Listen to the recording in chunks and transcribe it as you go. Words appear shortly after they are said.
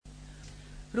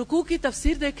رکوع کی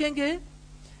تفسیر دیکھیں گے.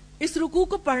 اس رکوع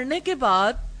کو پڑھنے کے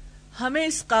بعد ہمیں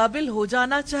اس قابل ہو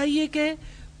جانا چاہیے کہ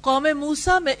قوم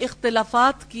موسیٰ میں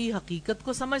اختلافات کی حقیقت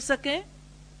کو سمجھ سکیں،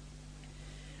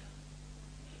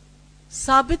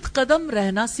 ثابت قدم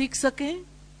رہنا سیکھ سکیں،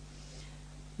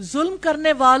 ظلم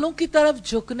کرنے والوں کی طرف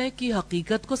جھکنے کی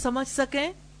حقیقت کو سمجھ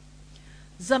سکیں،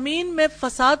 زمین میں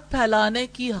فساد پھیلانے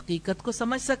کی حقیقت کو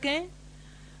سمجھ سکیں،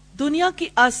 دنیا کی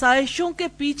آسائشوں کے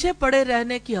پیچھے پڑے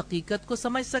رہنے کی حقیقت کو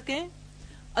سمجھ سکیں.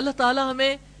 اللہ تعالی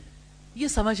ہمیں یہ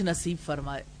سمجھ نصیب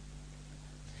فرمائے.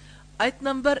 آیت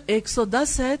نمبر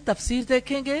 110 ہے، تفسیر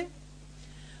دیکھیں گے.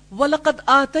 وَلَقَدْ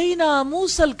آتَيْنَا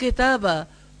مُوسَى الْكِتَابَ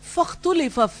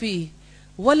فَاخْتُلِفَ فِيهِ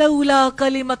وَلَوْلَا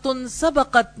كَلِمَةٌ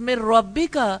سَبَقَتْ مِنْ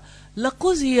رَبِّكَ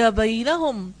لَقُضِيَ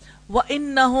بَيْنَهُمْ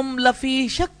وَإِنَّهُمْ لَفِي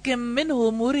شَكٍّ مِّنْهُ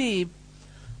مُرِيبٍ.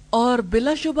 اور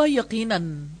بلا شبہ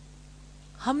یقیناً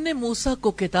ہم نے موسیٰ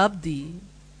کو کتاب دی،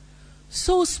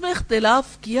 سو اس میں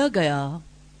اختلاف کیا گیا،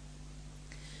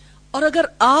 اور اگر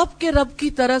آپ کے رب کی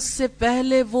طرف سے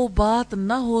پہلے وہ بات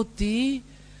نہ ہوتی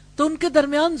تو ان کے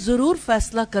درمیان ضرور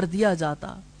فیصلہ کر دیا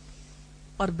جاتا.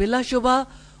 اور بلا شبہ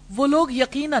وہ لوگ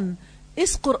یقیناً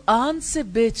اس قرآن سے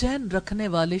بے چین رکھنے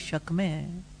والے شک میں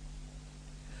ہیں.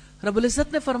 رب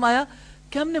العزت نے فرمایا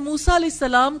کہ ہم نے موسیٰ علیہ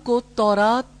السلام کو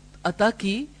تورات عطا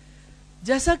کی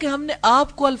جیسا کہ ہم نے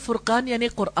آپ کو الفرقان یعنی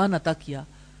قرآن عطا کیا.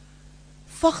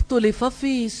 فاختلف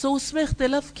فیہ، سو اس میں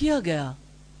اختلاف کیا گیا.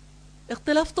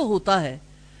 اختلاف تو ہوتا ہے،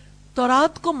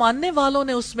 تورات کو ماننے والوں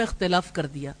نے اس میں اختلاف کر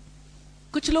دیا.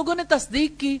 کچھ لوگوں نے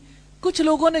تصدیق کی، کچھ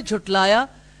لوگوں نے جھٹلایا،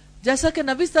 جیسا کہ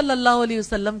نبی صلی اللہ علیہ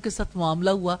وسلم کے ساتھ معاملہ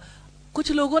ہوا.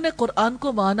 کچھ لوگوں نے قرآن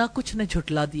کو مانا، کچھ نے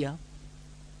جھٹلا دیا.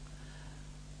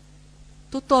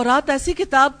 تو تورات ایسی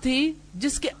کتاب تھی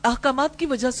جس کے احکامات کی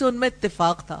وجہ سے ان میں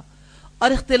اتفاق تھا،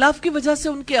 اور اختلاف کی وجہ سے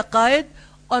ان کے عقائد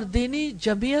اور دینی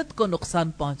جمعیت کو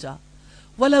نقصان پہنچا.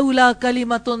 وَلَوْلَا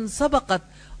كَلِمَةٌ سَبَقَتْ،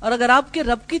 اور اگر آپ کے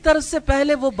رب کی طرف سے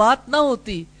پہلے وہ بات نہ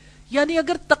ہوتی، یعنی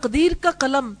اگر تقدیر کا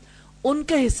قلم ان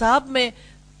کے حساب میں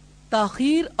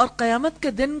تاخیر اور قیامت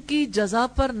کے دن کی جزا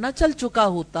پر نہ چل چکا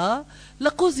ہوتا،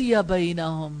 لَقُضِيَ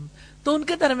بَيْنَهُمْ، تو ان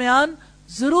کے درمیان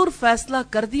ضرور فیصلہ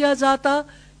کر دیا جاتا،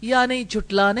 یعنی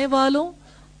جھٹلانے والوں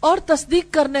اور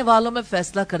تصدیق کرنے والوں میں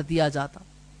فیصلہ کر دیا جاتا.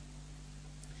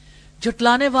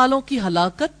 جھٹلانے والوں کی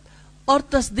ہلاکت اور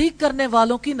تصدیق کرنے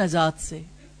والوں کی نجات سے.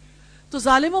 تو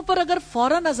ظالموں پر اگر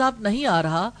فوراً عذاب نہیں آ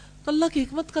رہا تو اللہ کی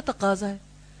حکمت کا تقاضا ہے.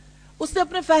 اس نے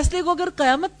اپنے فیصلے کو اگر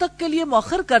قیامت تک کے لیے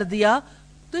مؤخر کر دیا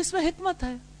تو اس میں حکمت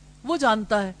ہے، وہ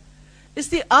جانتا ہے.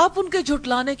 اس لیے آپ ان کے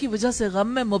جھٹلانے کی وجہ سے غم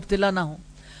میں مبتلا نہ ہوں،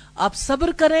 آپ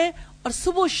صبر کریں اور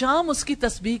صبح و شام اس کی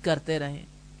تسبیح کرتے رہیں.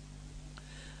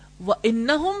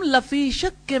 وَإِنَّهُمْ لَفِي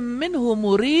شَكٍّ مِّنْهُ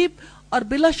مُرِيبٍ، اور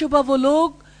بلا شبہ وہ لوگ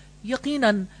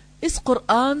یقیناً اس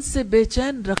قرآن سے بے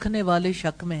چین رکھنے والے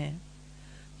شک میں ہیں.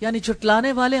 یعنی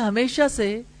جھٹلانے والے ہمیشہ سے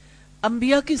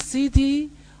انبیاء کی سیدھی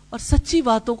اور سچی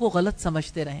باتوں کو غلط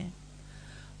سمجھتے رہے.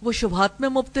 وہ شبہات میں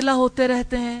مبتلا ہوتے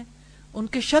رہتے ہیں. ان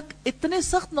کے شک اتنے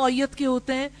سخت نوعیت کے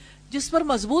ہوتے ہیں جس پر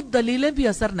مضبوط دلیلیں بھی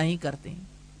اثر نہیں کرتی.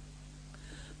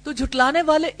 تو جھٹلانے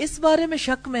والے اس بارے میں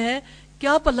شک میں ہیں کہ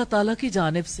آپ اللہ تعالیٰ کی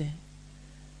جانب سے ہیں.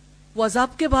 وہ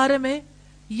عذاب کے بارے میں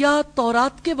یا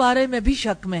تورات کے بارے میں بھی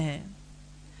شک میں ہیں.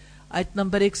 آیت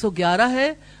نمبر 111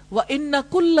 ہے وَإِنَّ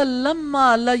كُلًّا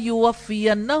لَمَّا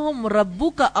لَيُوَفِّيَنَّهُمْ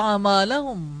رَبُّكَ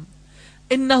أَعْمَالَهُمْ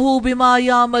إِنَّهُ بِمَا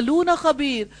يَعْمَلُونَ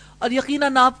خَبِيرٌ، اور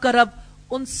یقیناً آپ کا رب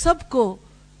ان سب کو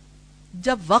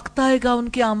جب وقت آئے گا ان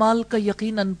کے اعمال کا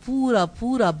یقیناً پورا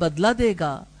پورا بدلہ دے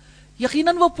گا.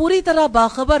 یقیناً وہ پوری طرح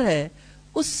باخبر ہے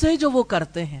اس سے جو وہ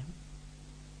کرتے ہیں.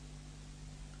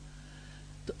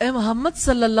 تو اے محمد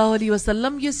صلی اللہ علیہ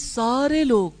وسلم، یہ سارے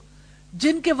لوگ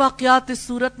جن کے واقعات اس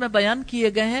صورت میں بیان کیے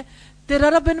گئے ہیں، تیرا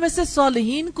رب ان میں سے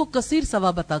صالحین کو کثیر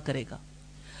ثواب عطا کرے گا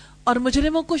اور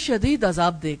مجرموں کو شدید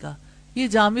عذاب دے گا. یہ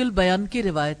جامع البیان کی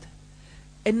روایت ہے.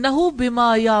 انہو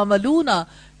بما یعملون،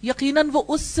 یقیناً وہ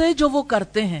اس سے جو وہ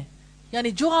کرتے ہیں،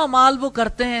 یعنی جو اعمال وہ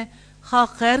کرتے ہیں خواہ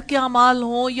خیر کے اعمال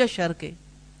ہوں یا شر کے،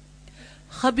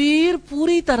 خبیر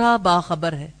پوری طرح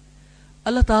باخبر ہے.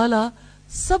 اللہ تعالی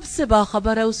سب سے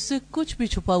باخبر ہے، اس سے کچھ بھی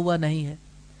چھپا ہوا نہیں ہے.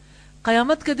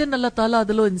 قیامت کے دن اللہ تعالیٰ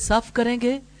عدل و انصاف کریں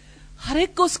گے، ہر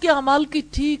ایک کو اس کے اعمال کی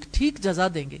ٹھیک ٹھیک جزا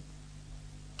دیں گے،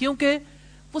 کیونکہ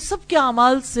وہ سب کے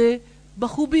اعمال سے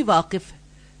بخوبی واقف ہے.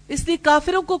 اس لیے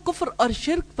کافروں کو کفر اور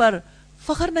شرک پر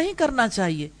فخر نہیں کرنا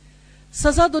چاہیے.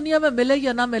 سزا دنیا میں ملے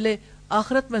یا نہ ملے،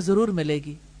 آخرت میں ضرور ملے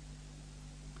گی.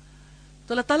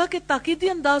 تو اللہ تعالیٰ کے تاکیدی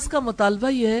انداز کا مطالبہ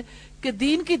یہ ہے کہ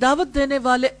دین کی دعوت دینے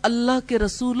والے اللہ کے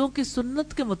رسولوں کی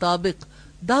سنت کے مطابق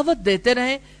دعوت دیتے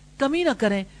رہیں، کمی نہ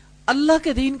کریں، اللہ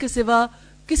کے دین کے سوا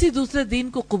کسی دوسرے دین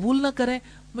کو قبول نہ کریں،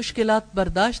 مشکلات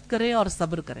برداشت کریں اور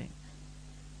صبر کریں.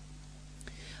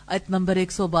 آیت نمبر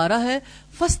 112 ہے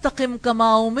فاستقم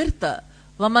کما امرت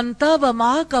ومن تاب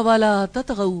معك ولا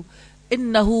تطغوا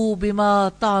انه بما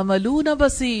تعملون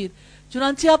بصیر.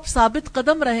 چنانچہ آپ ثابت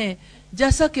قدم رہیں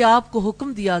جیسا کہ آپ کو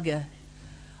حکم دیا گیا ہے،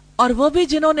 اور وہ بھی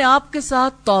جنہوں نے آپ کے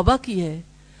ساتھ توبہ کی ہے،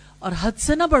 اور حد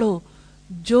سے نہ بڑھو،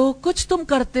 جو کچھ تم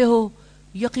کرتے ہو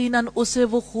یقیناً اسے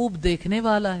وہ خوب دیکھنے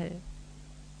والا ہے.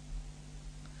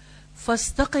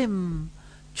 فاستقم،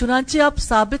 چنانچہ آپ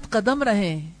ثابت قدم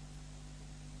رہیں.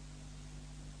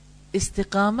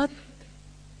 استقامت،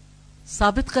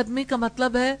 ثابت قدمی کا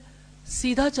مطلب ہے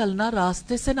سیدھا چلنا،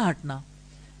 راستے سے نہ ہٹنا،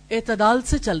 اعتدال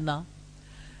سے چلنا.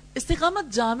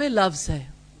 استقامت جامع لفظ ہے،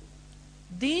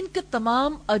 دین کے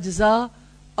تمام اجزاء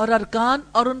اور ارکان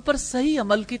اور ان پر صحیح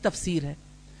عمل کی تفسیر ہے.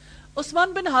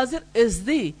 عثمان بن حاضر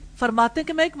ازدی فرماتے ہیں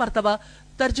کہ میں ایک مرتبہ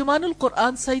ترجمان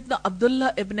القرآن سیدنا عبداللہ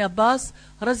ابن عباس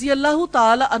رضی اللہ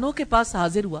تعالی عنہ کے پاس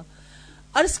حاضر ہوا.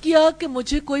 عرض کیا کہ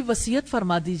مجھے کوئی وصیت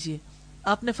فرما دیجئے.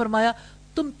 آپ نے فرمایا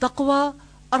تم تقوی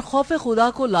اور خوف خدا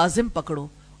کو لازم پکڑو،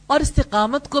 اور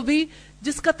استقامت کو بھی،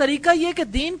 جس کا طریقہ یہ کہ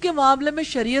دین کے معاملے میں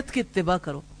شریعت کی اتباع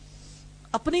کرو،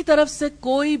 اپنی طرف سے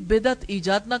کوئی بدعت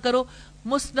ایجاد نہ کرو.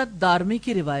 مسند دارمی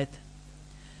کی روایت.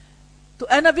 تو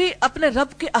اے نبی، اپنے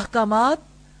رب کے احکامات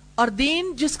اور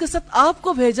دین جس کے ساتھ آپ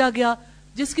کو بھیجا گیا،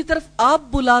 جس کی طرف آپ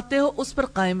بلاتے ہو، اس پر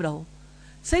قائم رہو.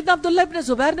 سیدنا عبداللہ ابن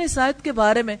زبیر نے اس آیت کے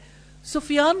بارے میں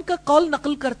سفیان کا قول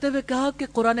نقل کرتے ہوئے کہا کہ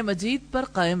قرآن مجید پر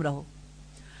قائم رہو.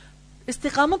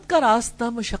 استقامت کا راستہ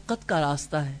مشقت کا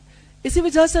راستہ ہے. اسی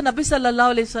وجہ سے نبی صلی اللہ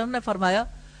علیہ وسلم نے فرمایا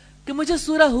کہ مجھے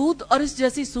سورہ ہود اور اس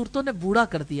جیسی صورتوں نے بوڑھا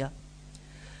کر دیا.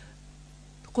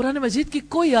 قرآن مجید کی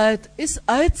کوئی آیت اس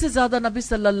آیت سے زیادہ نبی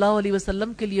صلی اللہ علیہ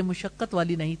وسلم کے لیے مشقت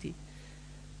والی نہیں تھی.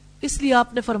 اس لیے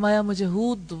آپ نے فرمایا مجھے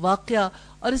ہود، واقعہ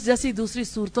اور اس جیسی دوسری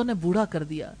صورتوں نے بوڑھا کر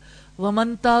دیا.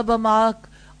 وَمَن تَابَ مَعَكَ،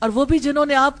 اور وہ بھی جنہوں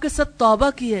نے آپ کے ساتھ توبہ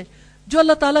کی ہے، جو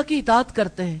اللہ تعالیٰ کی اطاعت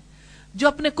کرتے ہیں، جو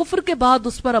اپنے کفر کے بعد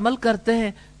اس پر عمل کرتے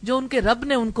ہیں جو ان کے رب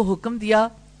نے ان کو حکم دیا.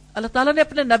 اللہ تعالیٰ نے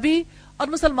اپنے نبی اور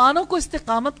مسلمانوں کو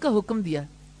استقامت کا حکم دیا،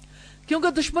 کیونکہ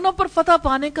دشمنوں پر فتح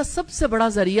پانے کا سب سے بڑا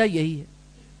ذریعہ یہی ہے.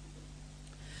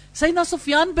 سیدنا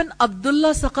سفیان بن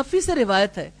عبداللہ ثقفی سے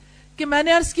روایت ہے کہ میں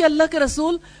نے عرض کیا اللہ کے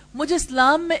رسول، مجھے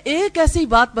اسلام میں ایک ایسی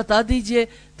بات بتا دیجئے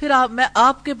پھر میں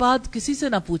آپ کے بعد کسی سے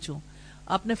نہ پوچھوں.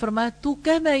 آپ نے فرمایا تو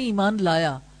کہہ میں ایمان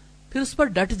لایا، پھر اس پر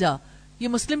ڈٹ جا. یہ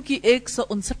مسلم کی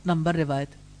 159 نمبر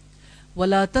روایت.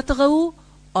 وَلَا تَتْغَوْا،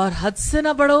 اور حد سے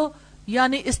نہ بڑھو،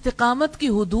 یعنی استقامت کی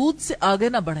حدود سے آگے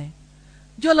نہ بڑھیں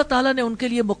جو اللہ تعالیٰ نے ان کے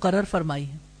لیے مقرر فرمائی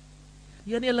ہے.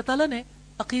 یعنی اللہ تعالیٰ نے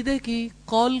عقیدے کی،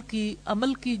 قول کی،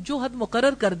 عمل کی جو حد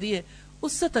مقرر کر دی ہے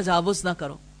اس سے تجاوز نہ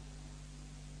کرو.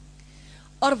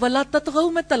 اور وَلَا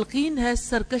تَتْغَوْا میں تلقین ہے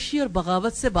سرکشی اور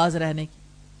بغاوت سے باز رہنے کی.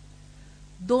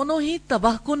 دونوں ہی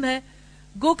تباہ کن ہے،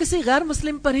 گو کسی غیر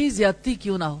مسلم پر ہی زیادتی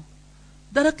کیوں نہ ہو.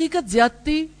 در حقیقت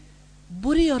زیادتی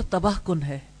بری اور تباہ کن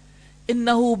ہے.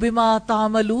 انہو بما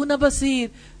تعملون بصیر،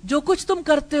 جو کچھ تم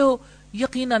کرتے ہو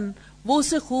یقیناً وہ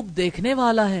اسے خوب دیکھنے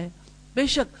والا ہے. بے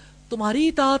شک تمہاری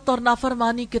اطاعت اور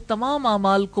نافرمانی کے تمام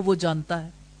اعمال کو وہ جانتا ہے،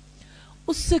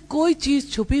 اس سے کوئی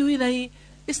چیز چھپی ہوئی نہیں،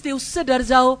 اس لیے اس سے ڈر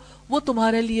جاؤ، وہ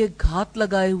تمہارے لیے گھات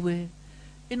لگائے ہوئے ہیں.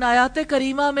 ان آیات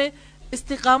کریمہ میں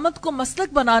استقامت کو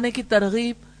مسلک بنانے کی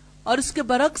ترغیب اور اس کے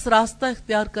برعکس راستہ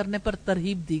اختیار کرنے پر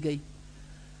ترغیب دی گئی.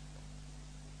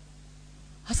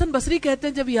 حسن بصری کہتے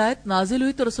ہیں جب یہ آیت نازل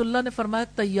ہوئی تو رسول اللہ نے فرمایا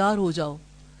تیار ہو جاؤ.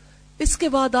 اس کے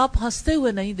بعد آپ ہنستے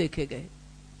ہوئے نہیں دیکھے گئے.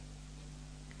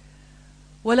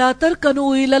 وَلَا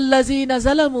تَرْكَنُوا إِلَى الَّذِينَ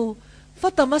ظَلَمُوا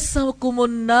فَتَمَسَّكُمُ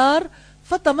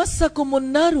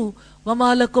النَّارُ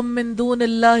وَمَا لَكُم مِّن دُونِ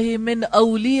اللَّهِ مِنْ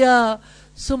أَوْلِيَاءَ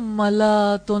ثُمَّ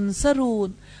لَا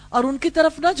تُنصَرُونَ. اور ان کی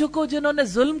طرف نہ جھکو جنہوں نے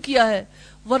ظلم کیا ہے،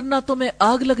 ورنہ تمہیں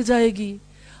آگ لگ جائے گی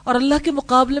اور اللہ کے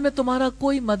مقابلے میں تمہارا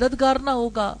کوئی مددگار نہ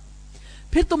ہوگا،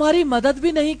 پھر تمہاری مدد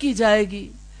بھی نہیں کی جائے گی.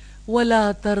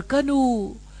 وَلَا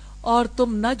تَرْكَنُوا، اور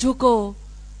تم نہ جھکو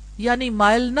یعنی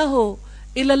مائل نہ ہو،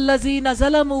 إِلَى الَّذِينَ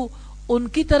ظَلَمُوا، ان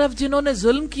کی طرف جنہوں نے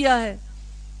ظلم کیا ہے.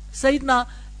 سیدنا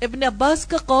ابن عباس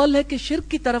کا قول ہے کہ شرک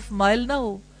کی طرف مائل نہ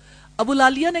ہو. ابو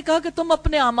العالیہ نے کہا کہ تم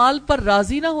اپنے اعمال پر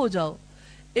راضی نہ ہو جاؤ.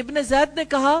 ابن زید نے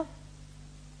کہا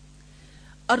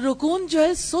اور رکون جو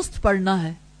ہے سست پڑھنا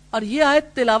ہے، اور یہ آیت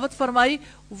تلاوت فرمائی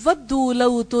وَدُّوا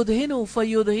لَوْ تُدْهِنُوا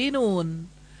فَيُدْهِنُونَ.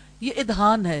 یہ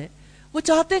ادھان ہے، وہ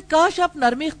چاہتے کاش آپ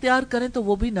نرمی اختیار کریں تو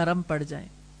وہ بھی نرم پڑ جائیں.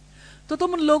 تو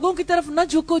تم ان لوگوں کی طرف نہ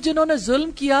جھکو جنہوں نے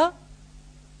ظلم کیا،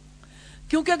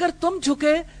 کیونکہ اگر تم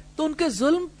جھکے تو ان کے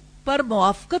ظلم پر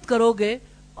موافقت کرو گے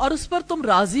اور اس پر تم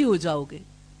راضی ہو جاؤ گے.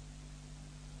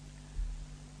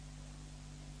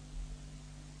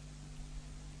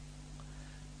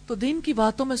 تو دین کی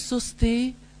باتوں میں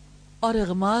سستی اور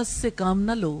اغماض سے کام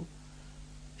نہ لو،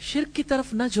 شرک کی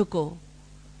طرف نہ جھکو،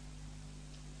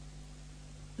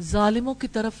 ظالموں کی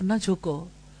طرف نہ جھکو.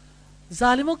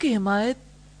 ظالموں کی حمایت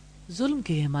ظلم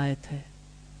کی حمایت ہے.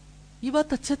 یہ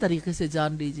بات اچھے طریقے سے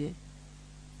جان لیجئے.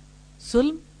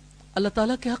 ظلم اللہ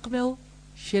تعالیٰ کے حق میں ہو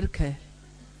شرک ہے.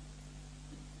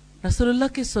 رسول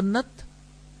اللہ کی سنت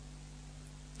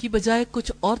کی بجائے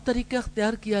کچھ اور طریقہ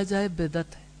اختیار کیا جائے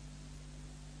بدعت ہے.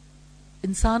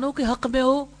 انسانوں کے حق میں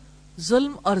ہو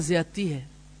ظلم اور زیادتی ہے.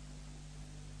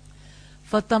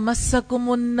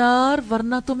 فَتَمَسَّكُمُ النَّارِ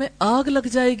ورنہ تمہیں آگ لگ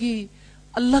جائے گی,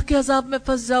 اللہ کے عذاب میں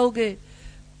پھنس جاؤ گے.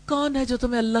 کون ہے جو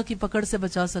تمہیں اللہ کی پکڑ سے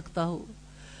بچا سکتا ہو؟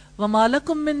 وَمَا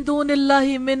لَكُم مِّن دُونِ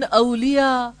اللَّهِ مِنْ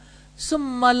أَوْلِيَاءَ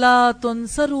ثُمَّ لَا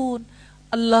تُنصَرُونَ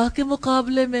اللہ کے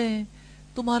مقابلے میں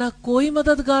تمہارا کوئی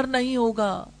مددگار نہیں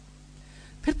ہوگا,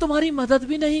 پھر تمہاری مدد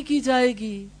بھی نہیں کی جائے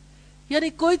گی. یعنی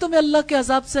کوئی تمہیں اللہ کے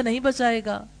عذاب سے نہیں بچائے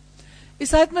گا.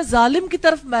 اس آیت میں ظالم کی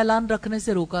طرف میلان رکھنے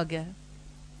سے روکا گیا ہے.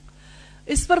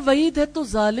 اس پر وعید ہے تو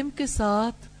ظالم کے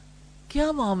ساتھ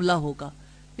کیا معاملہ ہوگا,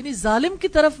 یعنی ظالم کی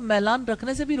طرف میلان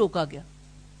رکھنے سے بھی روکا گیا.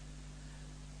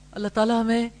 اللہ تعالی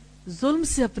ہمیں ظلم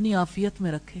سے اپنی عافیت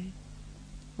میں رکھے.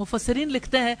 مفسرین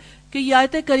لکھتے ہیں کہ یہ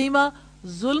آیت کریمہ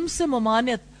ظلم سے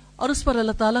ممانعت اور اس پر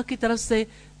اللہ تعالیٰ کی طرف سے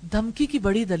دھمکی کی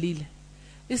بڑی دلیل ہے.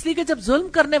 اس لیے کہ جب ظلم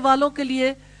کرنے والوں کے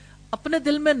لیے اپنے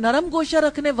دل میں نرم گوشہ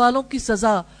رکھنے والوں کی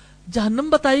سزا جہنم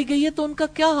بتائی گئی ہے, تو ان کا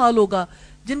کیا حال ہوگا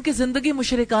جن کی زندگی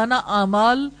مشرکانہ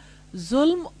اعمال,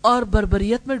 ظلم اور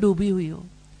بربریت میں ڈوبی ہوئی ہو.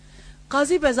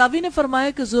 قاضی بیضاوی نے فرمایا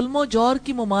کہ ظلم و جور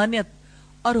کی ممانعت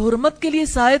اور حرمت کے لیے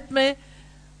اس آیت میں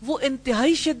وہ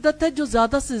انتہائی شدت ہے جو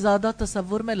زیادہ سے زیادہ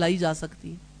تصور میں لائی جا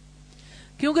سکتی ہے.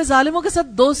 کیونکہ ظالموں کے ساتھ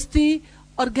دوستی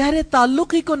اور گہرے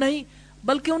تعلق ہی کو نہیں,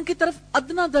 بلکہ ان کی طرف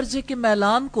ادنا درجے کے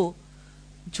میلان کو,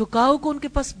 جھکاؤ کو, ان کے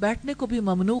پاس بیٹھنے کو بھی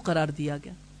ممنوع قرار دیا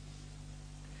گیا.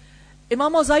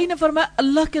 امام اوزائی نے فرمایا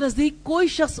اللہ کے نزدیک کوئی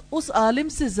شخص اس عالم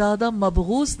سے زیادہ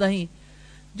مبغوث نہیں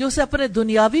جو اسے اپنے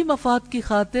دنیاوی مفاد کی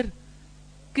خاطر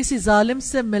کسی ظالم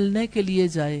سے ملنے کے لیے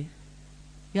جائے.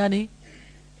 یعنی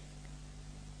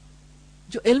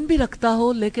جو علم بھی رکھتا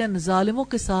ہو لیکن ظالموں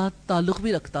کے ساتھ تعلق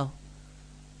بھی رکھتا ہو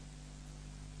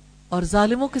اور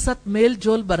ظالموں کے ساتھ میل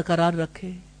جول برقرار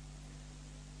رکھے,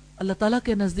 اللہ تعالیٰ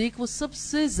کے نزدیک وہ سب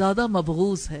سے زیادہ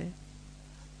مبغوث ہے.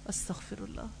 استغفر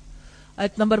اللہ.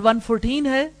 آیت نمبر 114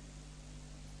 ہے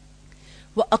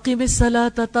وَأَقِمِ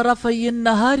الصَّلَاةَ طَرَفَيِ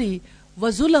النَّهَارِ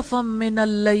وَزُلَفًا مِّنَ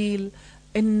اللَّيْلِ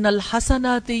إِنَّ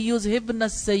الْحَسَنَاتِ يُذْهِبْنَ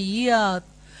السَّيِّئَاتِ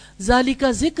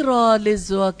ذَلِكَ ذِكْرَىٰ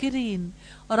لِلذَّاكِرِينَ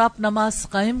اور آپ نماز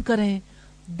قائم کریں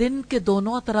دن کے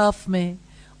دونوں اطراف میں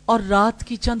اور رات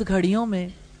کی چند گھڑیوں میں,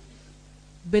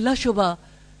 بلا شبہ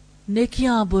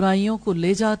نیکیاں برائیوں کو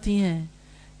لے جاتی ہیں,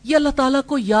 یہ اللہ تعالیٰ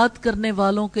کو یاد کرنے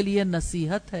والوں کے لیے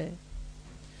نصیحت ہے.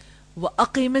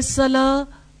 وَأَقِمِ الصَّلَاةَ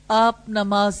آپ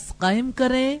نماز قائم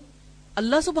کریں.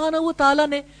 اللہ سبحانہ و تعالیٰ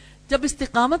نے جب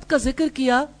استقامت کا ذکر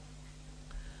کیا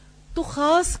تو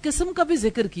خاص قسم کا بھی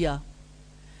ذکر کیا.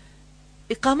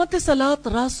 اقامت صلاۃ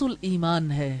راس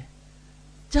الایمان ہے.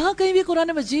 جہاں کہیں بھی قرآن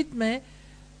مجید میں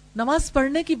نماز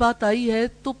پڑھنے کی بات آئی ہے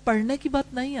تو پڑھنے کی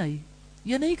بات نہیں آئی.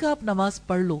 یہ نہیں کہا آپ نماز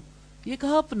پڑھ لو, یہ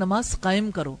کہا آپ نماز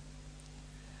قائم کرو.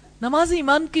 نماز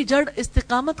ایمان کی جڑ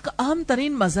استقامت کا اہم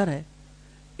ترین مظہر ہے,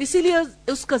 اسی لیے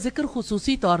اس کا ذکر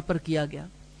خصوصی طور پر کیا گیا.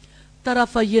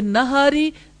 طرفی النہاری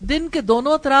دن کے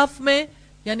دونوں اطراف میں,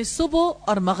 یعنی صبح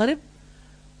اور مغرب,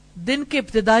 دن کے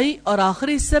ابتدائی اور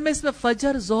آخری حصے میں اس میں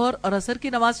فجر, ظہر اور عصر کی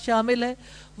نماز شامل ہے.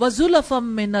 وَزُلَفًا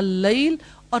مِّنَ اللَّيْلِ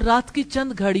اور رات کی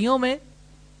چند گھڑیوں میں.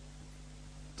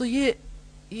 تو یہ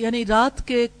یعنی رات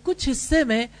کے کچھ حصے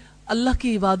میں اللہ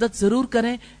کی عبادت ضرور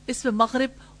کریں, اس میں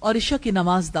مغرب اور عشاء کی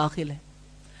نماز داخل ہے.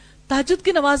 تہجد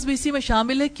کی نماز بھی اسی میں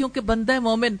شامل ہے کیونکہ بندہ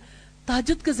مومن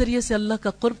تہجد کے ذریعے سے اللہ کا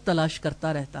قرب تلاش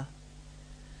کرتا رہتا.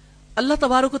 اللہ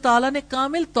تبارک و تعالیٰ نے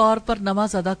کامل طور پر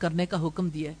نماز ادا کرنے کا حکم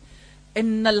دیا ہے.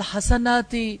 ان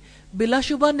الحسنات بلا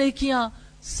شبہ نیکیاں,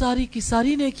 ساری کی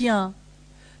ساری نیکیاں,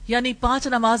 یعنی 5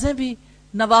 نمازیں بھی,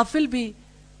 نوافل بھی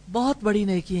بہت بڑی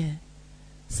نیکی ہیں,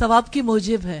 ثواب کی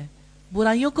موجب ہیں,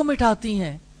 برائیوں کو مٹاتی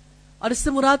ہیں, اور اس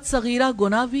سے مراد صغیرہ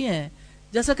گناہ بھی ہیں,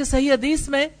 جیسا کہ صحیح حدیث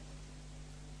میں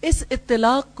اس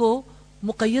اطلاق کو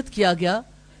مقید کیا گیا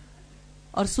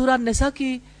اور سورہ النساء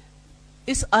کی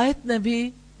اس آیت نے بھی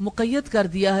مقید کر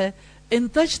دیا ہے. ان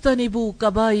تجتنبوا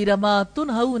کبائر ما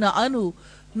تنہون عنہ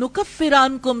نکفر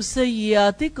عنکم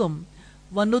سیئاتکم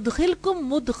وندخلکم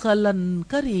مدخلا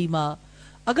کریما.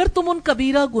 اگر تم ان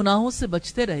کبیرہ گناہوں سے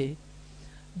بچتے رہے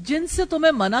جن سے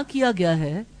تمہیں منع کیا گیا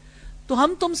ہے تو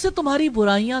ہم تم سے تمہاری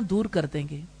برائیاں دور کر دیں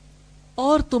گے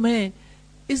اور تمہیں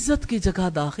عزت کی جگہ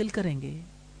داخل کریں گے.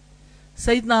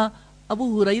 سیدنا ابو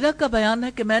ہریرہ کا بیان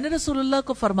ہے کہ میں نے رسول اللہ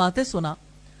کو فرماتے سنا,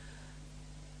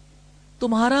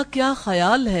 تمہارا کیا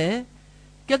خیال ہے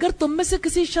کہ اگر تم میں سے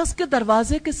کسی شخص کے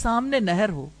دروازے کے سامنے نہر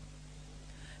ہو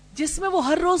جس میں وہ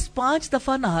ہر روز 5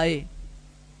 دفعہ نہائے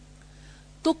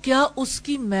تو کیا اس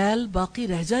کی میل باقی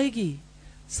رہ جائے گی؟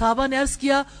 صحابہ نے عرض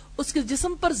کیا اس کے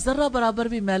جسم پر ذرہ برابر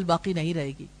بھی میل باقی نہیں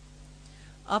رہے گی۔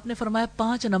 آپ نے فرمایا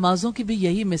 5 نمازوں کی بھی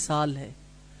یہی مثال ہے،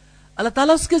 اللہ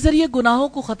تعالیٰ اس کے ذریعے گناہوں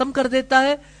کو ختم کر دیتا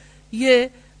ہے۔ یہ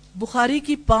بخاری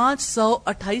کی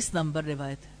 528 نمبر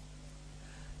روایت ہے۔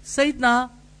 سیدنا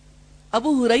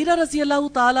ابو ہریرہ رضی اللہ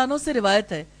تعالیٰ عنہ سے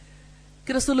روایت ہے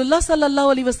کہ رسول اللہ صلی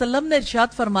اللہ علیہ وسلم نے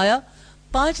ارشاد فرمایا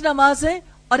 5 نمازیں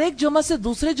اور ایک جمعہ سے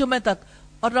دوسرے جمعے تک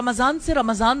اور رمضان سے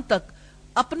رمضان تک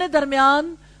اپنے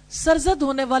درمیان سرزد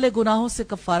ہونے والے گناہوں سے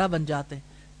کفارہ بن جاتے ہیں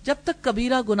جب تک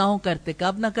کبیرہ گناہوں کا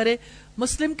ارتکاب نہ کرے۔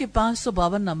 مسلم کی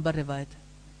 552 نمبر روایت ہے۔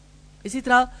 اسی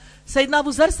طرح سیدنا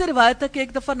ابو ذر سے روایت ہے کہ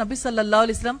ایک دفعہ نبی صلی اللہ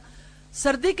علیہ وسلم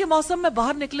سردی کے موسم میں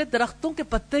باہر نکلے، درختوں کے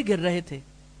پتے گر رہے تھے۔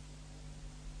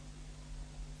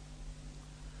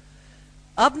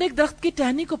 آپ نے ایک درخت کی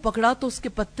ٹہنی کو پکڑا تو اس کے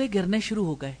پتے گرنے شروع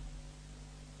ہو گئے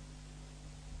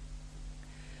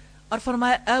اور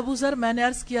فرمایا اے ابو ذر، میں نے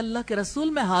عرض کیا اللہ کے رسول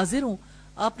میں حاضر ہوں۔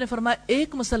 آپ نے فرمایا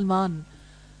ایک مسلمان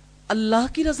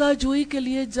اللہ کی رضا جوئی کے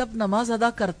لیے جب نماز ادا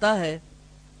کرتا ہے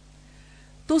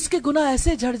تو اس کے گناہ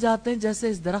ایسے جھڑ جاتے ہیں جیسے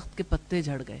اس درخت کے پتے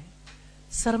جھڑ گئے۔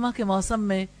 سرما کے موسم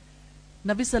میں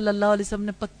نبی صلی اللہ علیہ وسلم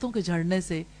نے پتوں کے جھڑنے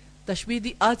سے تشبیہ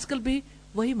دی۔ آج کل بھی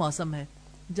وہی موسم ہے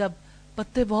جب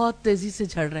پتے بہت تیزی سے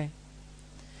جھڑ رہے ہیں۔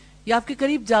 یہ آپ کے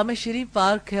قریب جامع شریف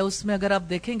پارک ہے، اس میں اگر آپ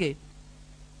دیکھیں گے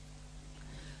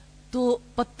تو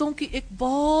پتوں کی ایک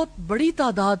بہت بڑی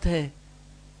تعداد ہے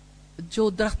جو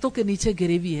درختوں کے نیچے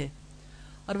گری ہوئی ہے،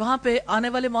 اور وہاں پہ آنے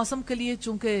والے موسم کے لیے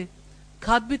چونکہ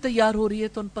کھاد بھی تیار ہو رہی ہے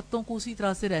تو ان پتوں کو اسی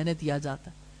طرح سے رہنے دیا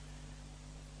جاتا ہے۔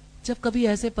 جب کبھی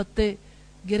ایسے پتے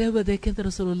گرے ہوئے دیکھیں تو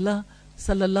رسول اللہ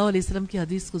صلی اللہ علیہ وسلم کی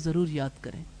حدیث کو ضرور یاد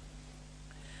کریں۔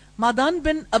 مادان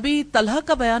بن ابی طلحہ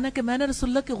کا بیان ہے کہ میں نے رسول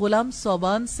اللہ کے غلام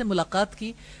صوبان سے ملاقات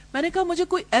کی۔ میں نے کہا مجھے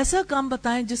کوئی ایسا کام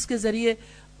بتائیں جس کے ذریعے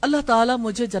اللہ تعالیٰ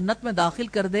مجھے جنت میں داخل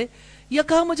کر دے، یا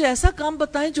کہا مجھے ایسا کام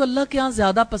بتائیں جو اللہ کے ہاں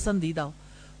زیادہ پسندیدہ ہو۔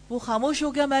 وہ خاموش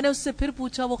ہو گیا۔ میں نے اس سے پھر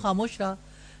پوچھا، وہ خاموش رہا۔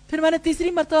 پھر میں نے تیسری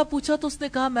مرتبہ پوچھا تو اس نے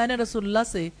کہا میں نے رسول اللہ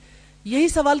سے یہی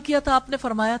سوال کیا تھا، آپ نے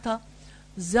فرمایا تھا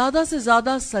زیادہ سے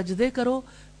زیادہ سجدے کرو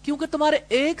کیونکہ تمہارے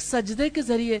ایک سجدے کے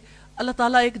ذریعے اللہ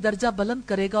تعالیٰ ایک درجہ بلند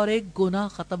کرے گا اور ایک گناہ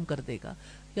ختم کر دے گا۔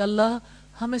 یا اللہ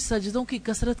ہمیں سجدوں کی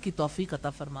کثرت کی توفیق عطا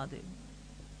فرما دے۔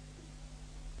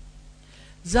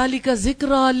 ذالک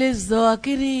ذکریٰ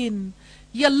للذاکرین،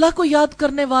 یہ اللہ کو یاد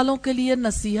کرنے والوں کے لیے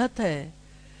نصیحت ہے،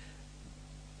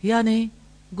 یعنی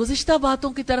گزشتہ باتوں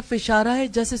کی طرف اشارہ ہے،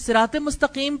 جیسے صراط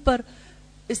مستقیم پر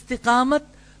استقامت،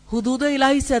 حدود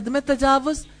الہی سے عدم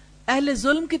تجاوز، اہل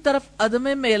ظلم کی طرف عدم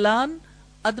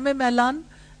میلان،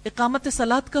 اقامت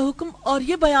صلاۃ کا حکم، اور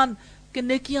یہ بیان کہ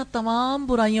نیکیاں تمام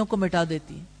برائیوں کو مٹا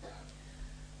دیتی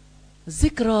ہیں۔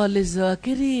 ذکریٰ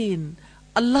للذاکرین،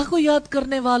 اللہ کو یاد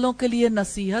کرنے والوں کے لیے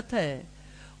نصیحت ہے۔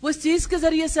 وہ اس چیز کے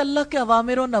ذریعے سے اللہ کے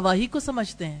اوامر و نواہی کو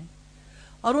سمجھتے ہیں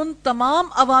اور ان تمام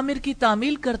اوامر کی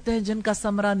تعمیل کرتے ہیں جن کا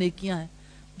ثمرہ نیکیاں ہیں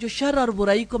جو شر اور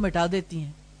برائی کو مٹا دیتی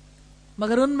ہیں،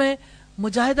 مگر ان میں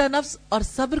مجاہدہ نفس اور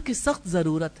صبر کی سخت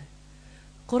ضرورت ہے۔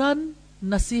 قرآن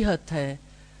نصیحت ہے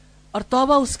اور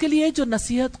توبہ اس کے لیے جو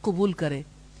نصیحت قبول کرے،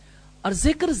 اور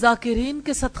ذکر ذاکرین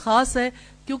کے ساتھ خاص ہے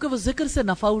کیونکہ وہ ذکر سے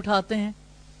نفع اٹھاتے ہیں۔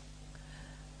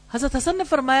 حضرت حسن نے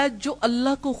فرمایا جو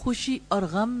اللہ کو خوشی اور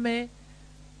غم میں،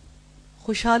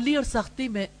 خوشحالی اور سختی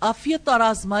میں، عافیت اور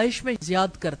آزمائش میں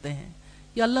یاد کرتے ہیں،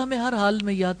 یا اللہ میں ہر حال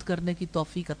میں یاد کرنے کی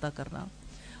توفیق عطا کرنا۔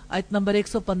 آیت نمبر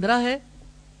 115 ہے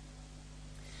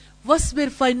وَاصْبِرْ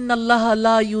فَإِنَّ اللَّهَ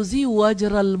لَا يُضِيعُ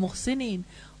أَجْرَ الْمُحْسِنِينَ،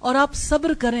 اور آپ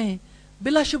صبر کریں،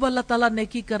 بلا شبہ اللہ تعالیٰ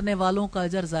نیکی کرنے والوں کا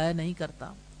اجر ضائع نہیں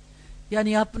کرتا۔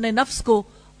 یعنی اپنے نفس کو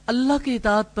اللہ کی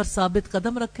اطاعت پر ثابت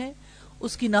قدم رکھیں،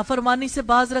 اس کی نافرمانی سے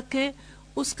باز رکھیں،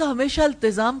 اس کا ہمیشہ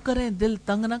التزام کریں، دل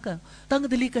تنگ نہ کریں، تنگ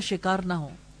دلی کا شکار نہ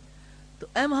ہوں۔ تو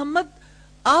اے محمد،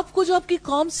 آپ کو جو آپ کی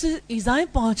قوم سے ایذائیں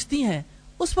پہنچتی ہیں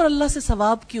اس پر اللہ سے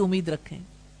ثواب کی امید رکھیں۔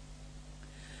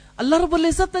 اللہ رب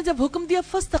العزت نے جب حکم دیا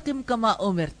فَاسْتَقِمْ كَمَا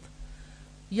أُمِرْتَ،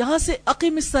 یہاں سے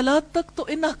اقیم الصلاۃ تک، تو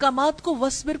ان احکامات کو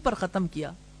وَاصْبِرْ پر ختم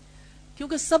کیا،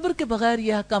 کیونکہ صبر کے بغیر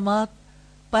یہ احکامات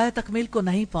پائے تکمیل کو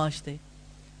نہیں پہنچتے۔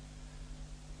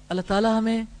 اللہ تعالی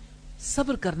ہمیں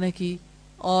صبر کرنے کی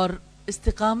اور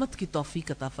استقامت کی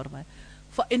توفیق عطا فرمائے۔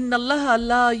 فَإِنَّ اللَّهَ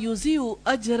لَا يُضِيعُ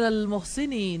أَجْرَ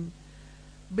الْمُحْسِنِينَ،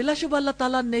 بلا شبہ اللہ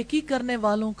تعالیٰ نیکی کرنے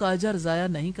والوں کا اجر ضائع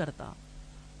نہیں کرتا۔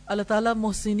 اللہ تعالیٰ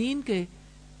محسنین کے،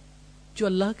 جو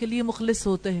اللہ کے لیے مخلص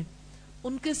ہوتے ہیں،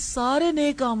 ان کے سارے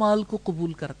نیک اعمال کو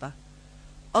قبول کرتا ہے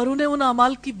اور انہیں ان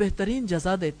اعمال کی بہترین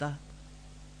جزا دیتا ہے۔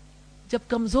 جب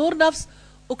کمزور نفس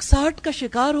اکساہٹ کا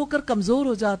شکار ہو کر کمزور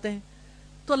ہو جاتے ہیں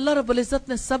تو اللہ رب العزت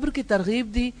نے صبر کی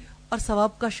ترغیب دی اور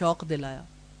ثواب کا شوق دلایا.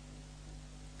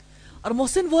 اور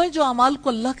محسن وہ ہیں جو اعمال کو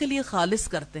اللہ کے لیے خالص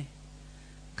کرتے ہیں,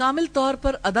 کامل طور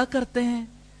پر ادا کرتے ہیں,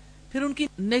 پھر ان کی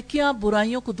نیکیاں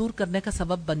برائیوں کو دور کرنے کا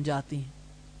سبب بن جاتی ہیں.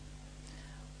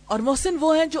 اور محسن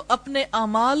وہ ہیں جو اپنے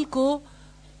اعمال کو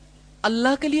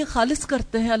اللہ کے لیے خالص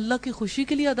کرتے ہیں, اللہ کی خوشی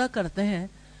کے لیے ادا کرتے ہیں,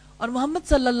 اور محمد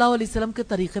صلی اللہ علیہ وسلم کے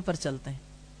طریقے پر چلتے ہیں.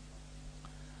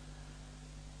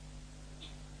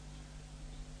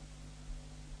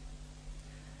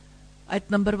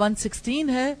 آیت نمبر 116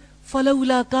 ہے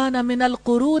فَلَوْلَا كَانَ مِنَ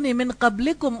الْقُرُونِ مِنْ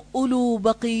قَبْلِكُمْ أُولُو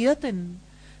بَقِيَّةٍ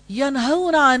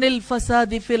يَنْهَوْنَ عَنِ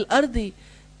الْفَسَادِ فِي الْأَرْضِ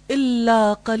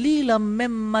إِلَّا قَلِيلًا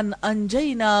مِّمَّنْ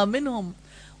أَنْجَيْنَا مِنْهُمْ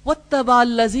وَاتَّبَعَ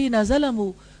الَّذِينَ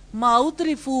ظَلَمُوا مَا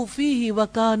أُتْرِفُوا فِيهِ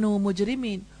وَكَانُوا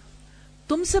مُجْرِمِينَ.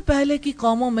 تم سے پہلے کی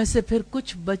قوموں میں سے پھر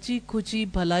کچھ بچی کھچی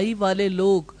بھلائی والے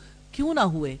لوگ کیوں نہ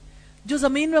ہوئے جو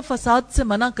زمین میں فساد سے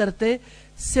منع کرتے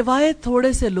سوائے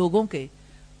تھوڑے سے لوگوں کے,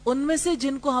 ان میں سے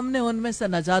جن کو ہم نے ان میں سے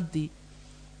نجات دی.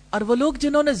 اور وہ لوگ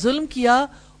جنہوں نے ظلم کیا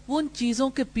وہ ان چیزوں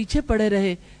کے پیچھے پڑے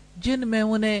رہے جن میں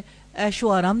انہیں عیش و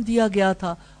آرام دیا گیا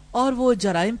تھا, اور وہ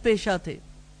جرائم پیشہ تھے.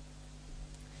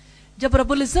 جب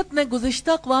رب العزت نے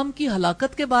گزشتہ اقوام کی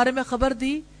ہلاکت کے بارے میں خبر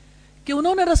دی کہ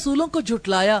انہوں نے رسولوں کو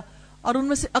جھٹلایا اور ان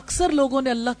میں سے اکثر لوگوں نے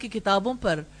اللہ کی کتابوں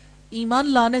پر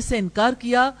ایمان لانے سے انکار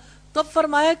کیا, تو اب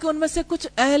فرمایا کہ ان میں سے کچھ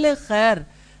اہل خیر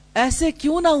ایسے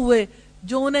کیوں نہ ہوئے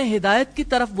جو انہیں ہدایت کی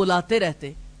طرف بلاتے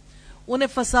رہتے, انہیں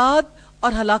فساد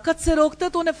اور ہلاکت سے روکتے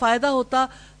تو انہیں فائدہ ہوتا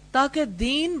تاکہ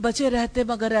دین بچے رہتے,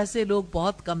 مگر ایسے لوگ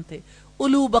بہت کم تھے.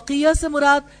 اولو بقیہ سے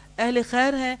مراد اہل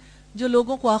خیر ہیں جو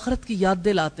لوگوں کو آخرت کی یاد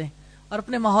دلاتے ہیں اور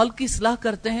اپنے ماحول کی اصلاح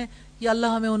کرتے ہیں, یا اللہ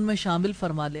ہمیں ان میں شامل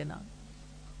فرما لینا.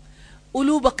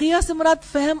 اولو بقیہ سے مراد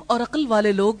فہم اور عقل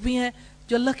والے لوگ بھی ہیں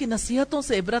جو اللہ کی نصیحتوں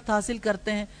سے عبرت حاصل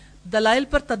کرتے ہیں, دلائل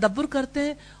پر تدبر کرتے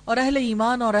ہیں اور اہل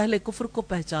ایمان اور اہل کفر کو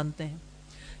پہچانتے ہیں.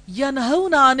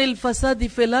 ینہون عن الفساد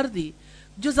فی الارض,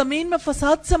 جو زمین میں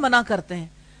فساد سے منع کرتے ہیں,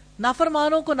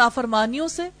 نافرمانوں کو نافرمانیوں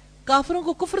سے, کافروں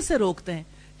کو کفر سے روکتے ہیں,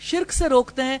 شرک سے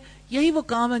روکتے ہیں. یہی وہ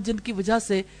کام ہے جن کی وجہ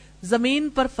سے زمین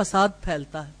پر فساد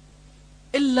پھیلتا ہے.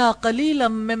 الا قلیلا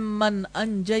ممن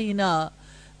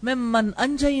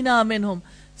انجینا منہم,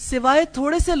 سوائے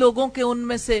تھوڑے سے لوگوں کے ان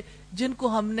میں سے جن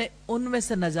کو ہم نے ان میں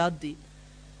سے نجات دی.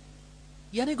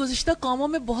 یعنی گزشتہ قوموں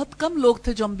میں بہت کم لوگ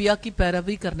تھے جو انبیاء کی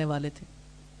پیروی کرنے والے تھے.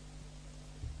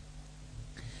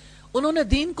 انہوں نے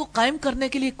دین کو قائم کرنے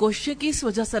کے لیے کوششیں کی, اس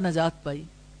وجہ سے نجات پائی.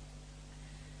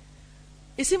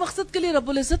 اسی مقصد کے لیے رب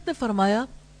العزت نے فرمایا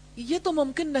یہ تو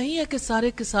ممکن نہیں ہے کہ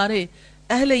سارے کے سارے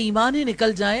اہل ایمان ہی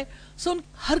نکل جائیں, سن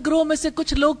ہر گروہ میں سے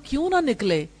کچھ لوگ کیوں نہ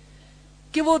نکلے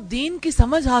کہ وہ دین کی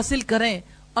سمجھ حاصل کریں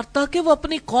اور تاکہ وہ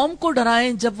اپنی قوم کو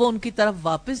ڈرائیں جب وہ ان کی طرف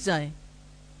واپس جائیں.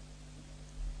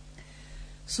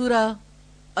 سورہ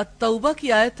التوبہ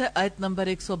کی آیت ہے, آیت نمبر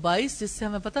 122, جس سے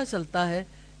ہمیں پتہ چلتا ہے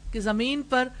کہ زمین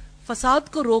پر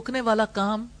فساد کو روکنے والا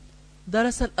کام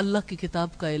دراصل اللہ کی کتاب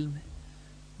کا علم ہے,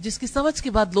 جس کی سمجھ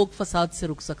کے بعد لوگ فساد سے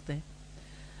رک سکتے ہیں.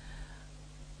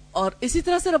 اور اسی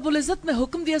طرح سے رب العزت نے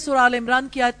حکم دیا, سورہ آل عمران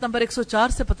کی آیت نمبر 104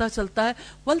 سے پتہ چلتا ہے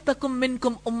وَلْتَكُمْ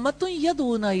مِنْكُمْ أُمَّةٌ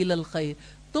يَدْعُونَ إِلَى الْخَيْرِ,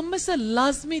 تم میں سے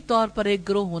لازمی طور پر ایک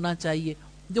گروہ ہونا چاہیے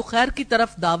جو خیر کی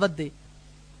طرف دعوت دے,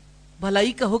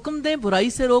 بھلائی کا حکم دیں, برائی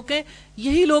سے روکیں.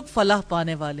 یہی لوگ فلاح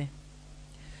پانے والے ہیں.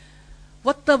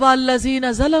 وَاتَّبَعَ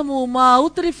الَّذِينَ ظَلَمُوا مَا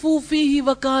أُتْرِفُوا فِيهِ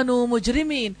وَكَانُوا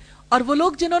مُجْرِمِينَ, اور وہ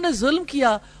لوگ جنہوں نے ظلم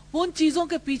کیا وہ ان چیزوں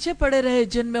کے پیچھے پڑے رہے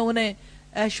جن میں انہیں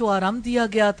عیش و آرام دیا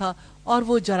گیا تھا اور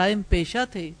وہ جرائم پیشہ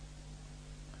تھے.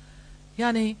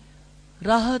 یعنی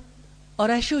راحت اور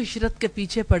عیش و عشرت کے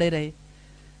پیچھے پڑے رہے,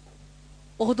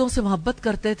 عہدوں سے محبت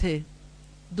کرتے تھے,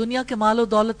 دنیا کے مال و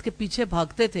دولت کے پیچھے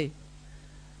بھاگتے تھے.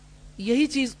 یہی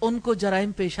چیز ان کو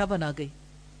جرائم پیشہ بنا گئی.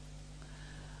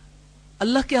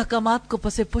 اللہ کے احکامات کو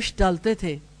پس پش ڈالتے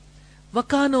تھے.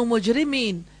 وَكَانُوا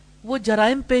مُجْرِمِينَ, وہ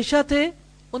جرائم پیشہ تھے,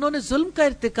 انہوں نے ظلم کا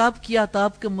ارتکاب کیا,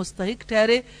 عذاب کے مستحق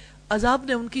ٹھہرے, عذاب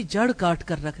نے ان کی جڑ کاٹ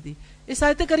کر رکھ دی. اس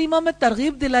آیت کریمہ میں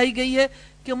ترغیب دلائی گئی ہے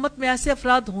کہ امت میں ایسے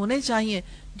افراد ہونے چاہیے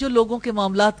جو لوگوں کے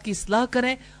معاملات کی اصلاح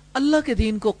کریں, اللہ کے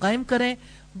دین کو قائم کریں,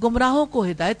 گمراہوں کو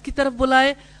ہدایت کی طرف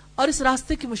بلائیں اور اس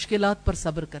راستے کی مشکلات پر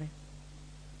صبر کریں.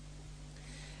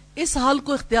 اس حال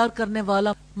کو اختیار کرنے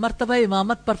والا مرتبہ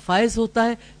امامت پر فائز ہوتا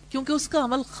ہے کیونکہ اس کا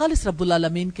عمل خالص رب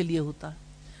العالمین کے لیے ہوتا ہے.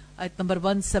 آیت نمبر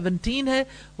 117 ہے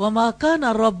وَمَا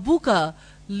كَانَ رَبُّكَ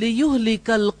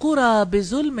لِيُهْلِكَ الْقُرَى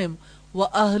بِظُلْمٍ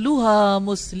وَأَهْلُهَا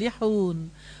مُصْلِحُونَ,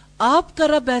 آپ کا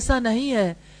رب ایسا نہیں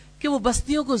ہے کہ وہ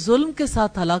بستیوں کو ظلم کے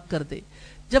ساتھ ہلاک کر دے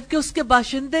جبکہ اس کے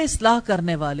باشندے اصلاح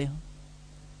کرنے والے ہوں.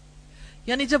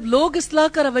 یعنی جب لوگ اصلاح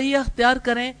کا رویہ اختیار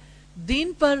کریں,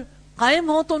 دین پر قائم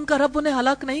ہوں, تو ان کا رب انہیں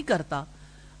ہلاک نہیں کرتا.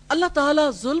 اللہ تعالیٰ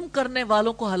ظلم کرنے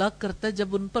والوں کو ہلاک کرتا ہے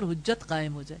جب ان پر حجت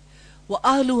قائم ہو جائے.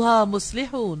 وَأَهْلُهَا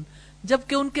مُصْلِحُونَ،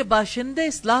 جبکہ ان کے باشندے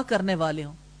اصلاح کرنے والے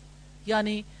ہوں،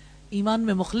 یعنی ایمان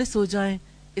میں مخلص ہو جائیں،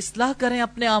 اصلاح کریں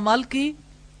اپنے اعمال کی،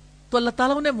 تو اللہ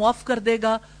تعالیٰ انہیں معاف کر دے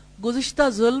گا، گزشتہ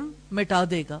ظلم مٹا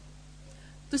دے گا.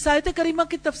 تو اس آیت کریمہ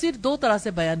کی تفسیر دو طرح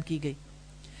سے بیان کی گئی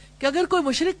کہ اگر کوئی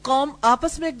مشرک قوم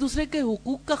آپس میں ایک دوسرے کے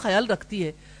حقوق کا خیال رکھتی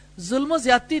ہے، ظلم و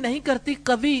زیادتی نہیں کرتی،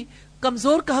 قوی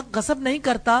کمزور کا حق غصب نہیں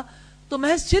کرتا، تو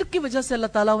محض شرک کی وجہ سے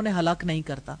اللہ تعالیٰ انہیں ہلاک نہیں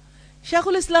کرتا. شیخ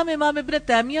الاسلام امام ابن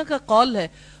تیمیہ کا قول ہے،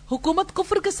 حکومت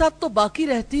کفر کے ساتھ تو باقی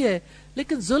رہتی ہے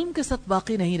لیکن ظلم کے ساتھ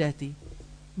باقی نہیں رہتی.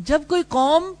 جب کوئی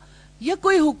قوم یا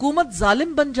کوئی حکومت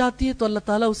ظالم بن جاتی ہے تو اللہ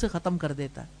تعالیٰ اسے ختم کر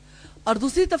دیتا ہے. اور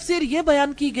دوسری تفسیر یہ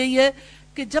بیان کی گئی ہے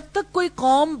کہ جب تک کوئی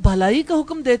قوم بھلائی کا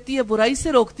حکم دیتی ہے، برائی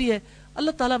سے روکتی ہے،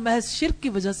 اللہ تعالیٰ محض شرک کی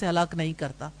وجہ سے ہلاک نہیں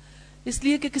کرتا. اس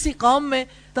لیے کہ کسی قوم میں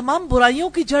تمام برائیوں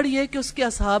کی جڑ یہ کہ اس کے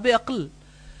اصحاب عقل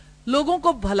لوگوں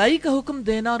کو بھلائی کا حکم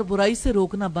دینا اور برائی سے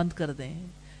روکنا بند کر دیں.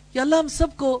 یا اللہ ہم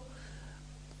سب کو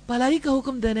بھلائی کا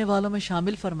حکم دینے والوں میں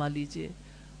شامل فرما لیجئے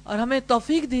اور ہمیں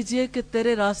توفیق دیجئے کہ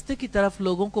تیرے راستے کی طرف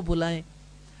لوگوں کو بلائیں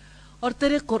اور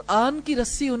تیرے قرآن کی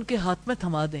رسی ان کے ہاتھ میں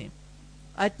تھما دیں.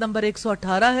 آیت نمبر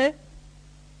 118 ہے،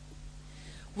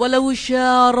 وَلَوْ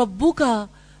شَاءَ رَبُّكَ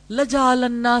لَجَعَلَ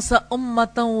النَّاسَ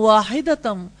أُمَّةً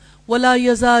وَاحِدَةً وَلَا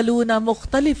يَزَالُونَ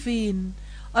مُخْتَلِفِينَ،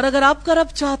 اور اگر آپ کا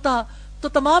رب چاہتا تو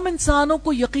تمام انسانوں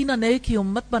کو یقیناً ایک ہی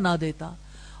امت بنا دیتا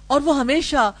اور وہ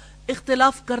ہمیشہ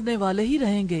اختلاف کرنے والے ہی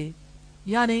رہیں گے.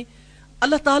 یعنی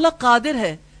اللہ تعالیٰ قادر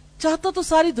ہے، چاہتا تو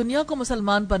ساری دنیا کو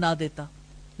مسلمان بنا دیتا،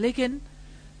 لیکن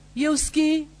یہ اس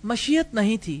کی مشیت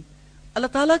نہیں تھی. اللہ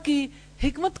تعالیٰ کی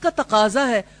حکمت کا تقاضا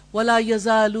ہے وَلَا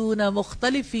يَزَالُونَ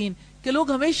مُخْتَلِفِينَ، کہ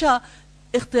لوگ ہمیشہ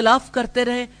اختلاف کرتے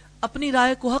رہیں، اپنی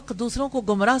رائے کو حق، دوسروں کو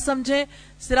گمراہ سمجھیں،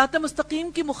 صراط مستقیم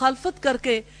کی مخالفت کر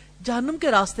کے جہنم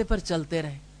کے راستے پر چلتے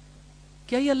رہیں.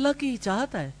 کیا یہ اللہ کی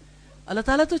چاہت ہے؟ اللہ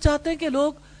تعالیٰ تو چاہتے ہیں کہ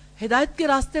لوگ ہدایت کے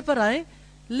راستے پر آئیں،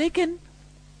 لیکن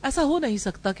ایسا ہو نہیں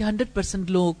سکتا کہ 100%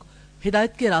 لوگ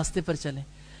ہدایت کے راستے پر چلیں.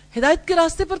 ہدایت کے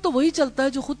راستے پر تو وہی چلتا ہے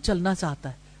جو خود چلنا چاہتا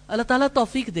ہے. اللہ تعالیٰ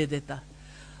توفیق دے دیتا ہے.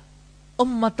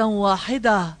 امتا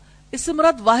واحدہ، اس سے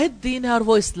مراد واحد دین ہے اور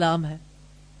وہ اسلام ہے.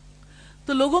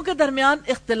 تو لوگوں کے درمیان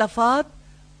اختلافات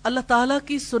اللہ تعالیٰ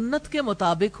کی سنت کے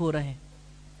مطابق ہو رہے ہیں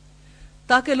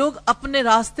تاکہ لوگ اپنے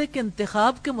راستے کے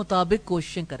انتخاب کے مطابق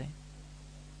کوششیں کریں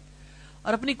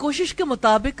اور اپنی کوشش کے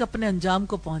مطابق اپنے انجام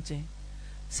کو پہنچیں.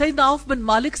 سیدنا عوف بن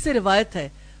مالک سے روایت ہے،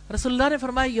 رسول اللہ نے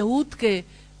فرمایا یہود کے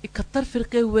 71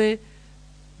 فرقے ہوئے،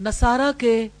 نصارہ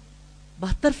کے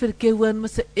 72 فرقے ہوئے، ان میں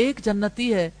سے ایک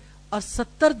جنتی ہے اور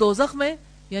 70 دوزخ میں،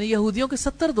 یعنی یہودیوں کے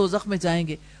 70 دوزخ میں جائیں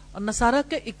گے اور نصارہ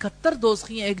کے 71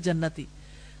 دوزخی ہیں، ایک جنتی.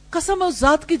 قسم اس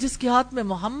ذات کی جس کے ہاتھ میں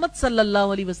محمد صلی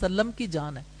اللہ علیہ وسلم کی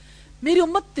جان ہے، میری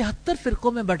امت 73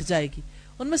 فرقوں میں بٹ جائے گی،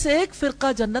 ان میں سے ایک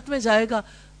فرقہ جنت میں جائے گا،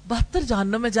 72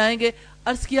 جہنم میں جائیں گے.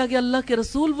 عرض کیا کہ اللہ کے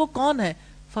رسول وہ کون ہے؟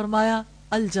 فرمایا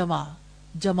الجماع،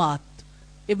 جماعت.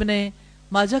 ابن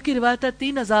ماجہ کی روایت ہے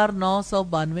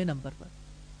 3992 نمبر پر.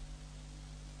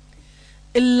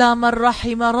 الا من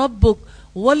رحم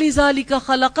ربک ولذالک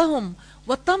خلقہم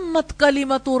وتمت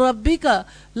کلمۃ ربک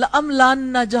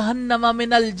لأملأن جہنم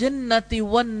من الجنۃ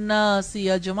والناس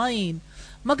اجمعین،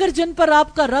 مگر جن پر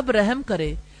آپ کا رب رحم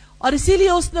کرے اور اسی لیے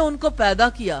اس نے ان کو پیدا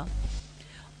کیا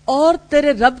اور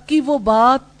تیرے رب کی وہ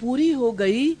بات پوری ہو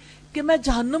گئی کہ میں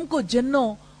جہنم کو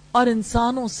جنوں اور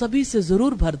انسانوں سبھی سے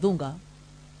ضرور بھر دوں گا.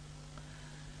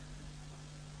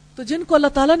 تو جن کو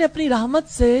اللہ تعالیٰ نے اپنی رحمت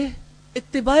سے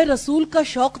اتباع رسول کا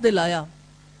شوق دلایا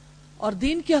اور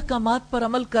دین کے احکامات پر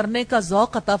عمل کرنے کا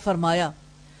ذوق عطا فرمایا،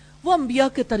 وہ انبیاء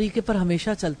کے طریقے پر ہمیشہ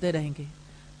چلتے رہیں گے.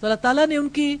 تو اللہ تعالیٰ نے ان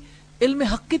کی علم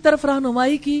حق کی طرف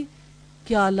رہنمائی کی.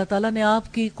 کیا اللہ تعالیٰ نے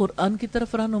آپ کی قرآن کی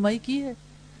طرف رہنمائی کی ہے؟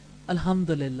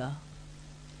 الحمدللہ.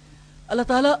 اللہ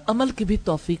تعالیٰ عمل کی بھی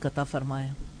توفیق عطا فرمائے.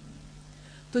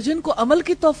 تو جن کو عمل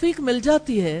کی توفیق مل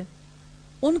جاتی ہے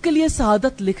ان کے لیے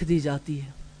سعادت لکھ دی جاتی ہے.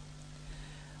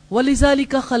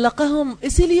 وَلِذَالِكَ خَلَقَهُمْ،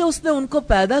 اسی لیے اس نے ان کو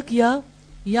پیدا کیا،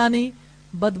 یعنی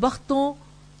بدبختوں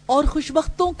اور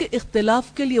خوشبختوں کے اختلاف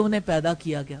کے لیے انہیں پیدا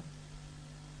کیا گیا.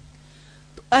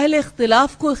 تو اہل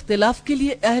اختلاف کو اختلاف کے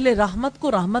لیے، اہل رحمت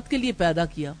کو رحمت کے لیے پیدا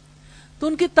کیا. تو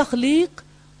ان کی تخلیق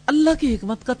اللہ کی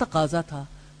حکمت کا تقاضا تھا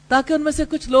تاکہ ان میں سے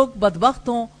کچھ لوگ بدبخت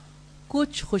ہوں،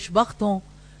 کچھ خوشبخت ہوں،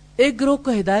 ایک گروہ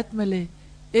کو ہدایت ملے،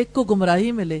 ایک کو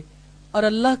گمراہی ملے اور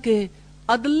اللہ کے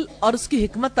عدل اور اس کی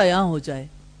حکمت عیاں ہو جائے.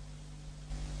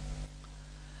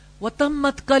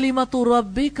 وَتَمَّتْ كَلِمَةُ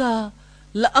رَبِّكَ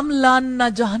لَأَمْلَأَنَّ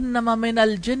جَهَنَّمَ مِنَ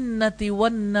الْجِنَّةِ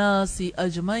وَالنَّاسِ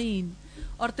أَجْمَعِينَ،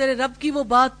 اور تیرے رب کی وہ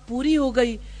بات پوری ہو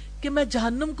گئی کہ میں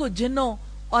جہنم کو جنوں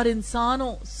اور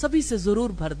انسانوں سبھی سے ضرور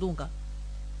بھر دوں گا.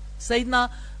 سیدنا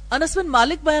انس بن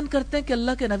مالک بیان کرتے ہیں کہ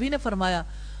اللہ کے نبی نے فرمایا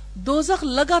دوزخ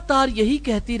لگاتار یہی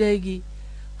کہتی رہے گی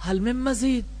حل من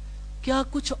مزید، کیا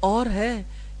کچھ اور ہے،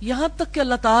 یہاں تک کہ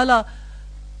اللہ تعالیٰ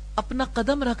اپنا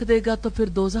قدم رکھ دے گا تو پھر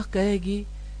دوزخ کہے گی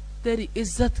تیری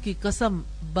عزت کی قسم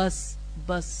بس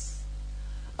بس،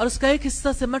 اور اس کا ایک حصہ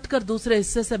سمٹ کر دوسرے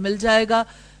حصے سے مل جائے گا۔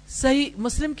 صحیح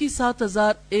مسلم کی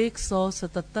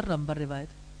 7177 نمبر روایت۔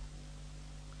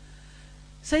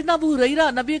 سیدنا ابو ہریرہ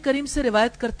نبی کریم سے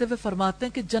روایت کرتے ہوئے فرماتے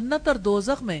ہیں کہ جنت اور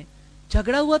دوزخ میں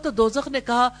جھگڑا ہوا تو دوزخ نے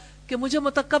کہا کہ مجھے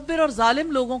متکبر اور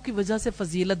ظالم لوگوں کی وجہ سے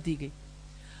فضیلت دی گئی،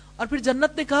 اور پھر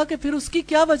جنت نے کہا کہ پھر اس کی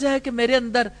کیا وجہ ہے کہ میرے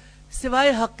اندر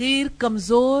سوائے حقیر،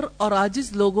 کمزور اور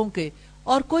عاجز لوگوں کے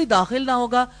اور کوئی داخل نہ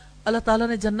ہوگا۔ اللہ تعالیٰ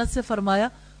نے جنت سے فرمایا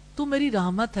تو میری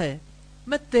رحمت ہے،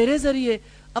 میں تیرے ذریعے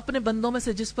اپنے بندوں میں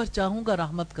سے جس پر چاہوں گا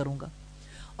رحمت کروں گا،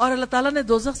 اور اللہ تعالیٰ نے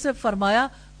دوزخ سے فرمایا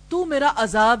تو میرا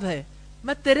عذاب ہے،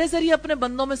 میں تیرے ذریعے اپنے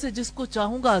بندوں میں سے جس کو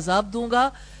چاہوں گا عذاب دوں گا،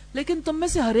 لیکن تم میں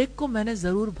سے ہر ایک کو میں نے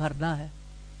ضرور بھرنا ہے۔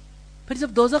 پھر جب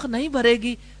دوزخ نہیں بھرے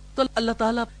گی تو اللہ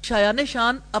تعالیٰ شایان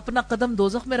شان اپنا قدم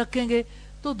دوزخ میں رکھیں گے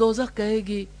تو دوزخ کہے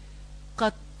گی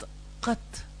قط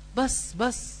قط بس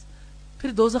بس، پھر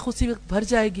دوزخ اسی وقت بھر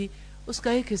جائے گی، اس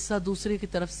کا ایک حصہ دوسرے کی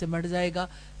طرف سے مٹ جائے گا۔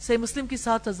 صحیح مسلم کی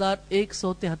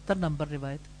 7173 نمبر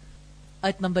روایت۔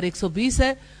 آیت نمبر 120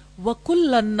 ہے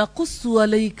وَكُلًّا نَقُصُّ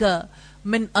عَلَيْكَ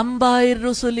مِنْ أَنْبَاءِ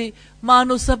الرُّسُلِ مَا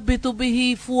نُثَبِّتُ بِهِ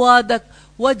فُؤَادَكَ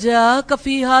وَجَاءَكَ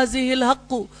فِي هَٰذِهِ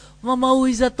الْحَقُّ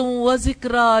وَمَوْعِظَةٌ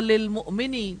وَذِكْرَىٰ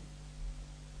لِلْمُؤْمِنِينَ،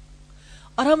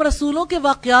 اور ہم رسولوں کے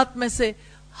واقعات میں سے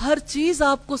ہر چیز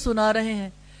آپ کو سنا رہے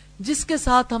ہیں جس کے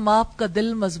ساتھ ہم آپ کا دل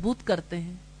مضبوط کرتے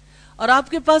ہیں، اور آپ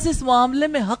کے پاس اس معاملے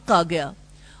میں حق آ گیا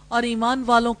اور ایمان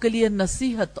والوں کے لیے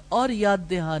نصیحت اور یاد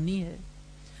دہانی ہے۔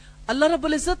 اللہ رب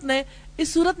العزت نے اس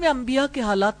صورت میں انبیاء کے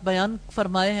حالات بیان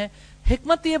فرمائے ہیں،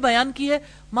 حکمت یہ بیان کی ہے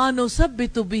مَا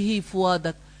نُثَبِّتُ بِهِ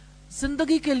فُؤَادَكَ،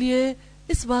 زندگی کے لیے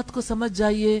اس بات کو سمجھ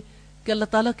جائیے کہ اللہ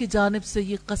تعالیٰ کی جانب سے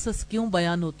یہ قصص کیوں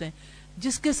بیان ہوتے ہیں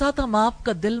جس کے ساتھ ہم آپ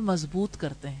کا دل مضبوط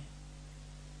کرتے ہیں،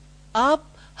 آپ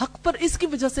حق پر اس کی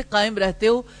وجہ سے قائم رہتے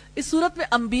ہو۔ اس صورت میں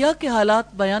انبیاء کے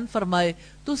حالات بیان فرمائے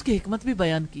تو اس کی حکمت بھی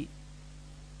بیان کی۔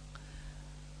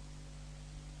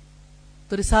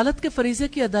 تو رسالت کے فریضے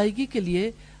کی ادائیگی کے لیے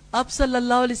آپ صلی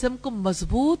اللہ علیہ وسلم کو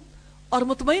مضبوط اور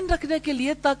مطمئن رکھنے کے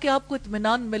لیے تاکہ آپ کو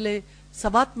اطمینان ملے،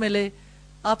 ثبات ملے،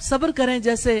 آپ صبر کریں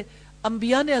جیسے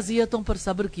انبیاء نے اذیتوں پر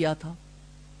صبر کیا تھا۔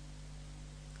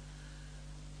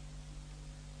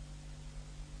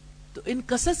 تو ان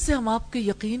قصص سے ہم آپ کے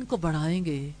یقین کو بڑھائیں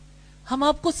گے، ہم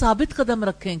آپ کو ثابت قدم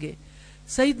رکھیں گے۔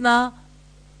 سیدنا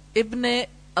ابن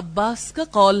عباس کا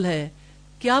قول ہے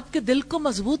کہ آپ کے دل کو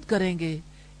مضبوط کریں گے۔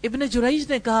 ابن جریج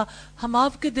نے کہا ہم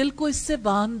آپ کے دل کو اس سے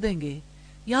باندھ دیں گے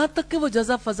یہاں تک کہ وہ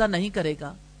جزا فضا نہیں کرے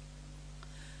گا۔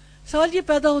 سوال یہ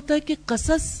پیدا ہوتا ہے کہ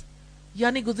قصص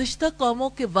یعنی گزشتہ قوموں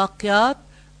کے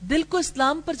واقعات دل کو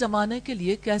اسلام پر جمانے کے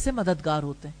لیے کیسے مددگار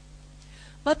ہوتے ہیں؟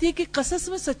 بات یہ کہ قصص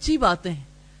میں سچی باتیں ہیں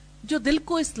جو دل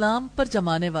کو اسلام پر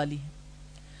جمانے والی ہیں۔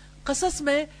 قصص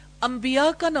میں انبیاء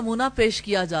کا نمونہ پیش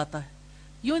کیا جاتا ہے،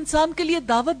 یوں انسان کے لیے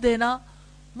دعوت دینا،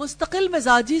 مستقل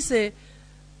مزاجی سے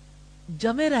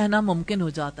جمے رہنا ممکن ہو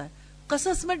جاتا ہے۔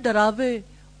 قصص میں ڈراوے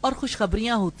اور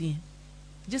خوشخبریاں ہوتی ہیں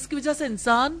جس کی وجہ سے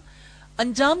انسان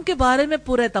انجام کے بارے میں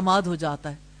پورا اعتماد ہو جاتا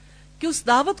ہے کہ اس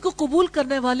دعوت کو قبول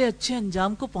کرنے والے اچھے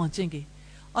انجام کو پہنچیں گے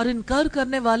اور انکار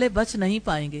کرنے والے بچ نہیں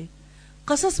پائیں گے۔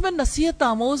 قصص میں نصیحت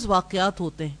آموز واقعات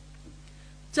ہوتے ہیں،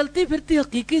 چلتی پھرتی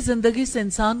حقیقی زندگی سے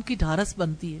انسان کی ڈھارس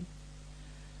بنتی ہے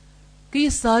کہ یہ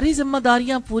ساری ذمہ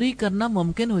داریاں پوری کرنا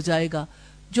ممکن ہو جائے گا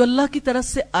جو اللہ کی طرف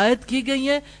سے عائد کی گئی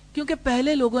ہیں، کیونکہ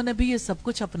پہلے لوگوں نے بھی یہ سب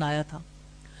کچھ اپنایا تھا۔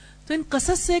 تو ان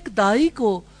قصص سے ایک داعی کو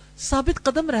ثابت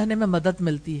قدم رہنے میں مدد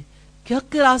ملتی ہے کہ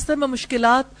حق کے راستے میں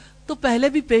مشکلات تو پہلے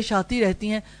بھی پیش آتی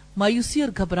رہتی ہیں، مایوسی اور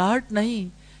گھبراہٹ نہیں۔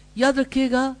 یاد رکھیے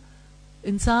گا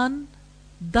انسان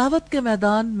دعوت کے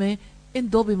میدان میں ان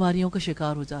دو بیماریوں کا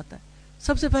شکار ہو جاتا ہے۔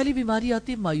 سب سے پہلی بیماری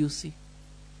آتی ہے مایوسی،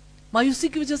 مایوسی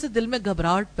کی وجہ سے دل میں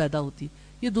گھبراہٹ پیدا ہوتی،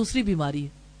 یہ دوسری بیماری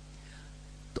ہے۔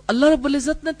 تو اللہ رب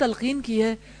العزت نے تلقین کی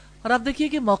ہے، اور آپ دیکھیے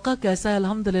کہ موقع کیسا ہے،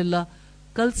 الحمدللہ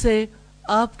کل سے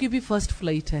آپ کی بھی فرسٹ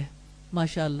فلائٹ ہے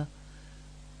ماشاءاللہ،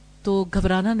 تو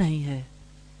گھبرانا نہیں ہے،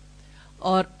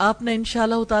 اور آپ نے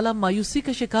انشاءاللہ تعالی مایوسی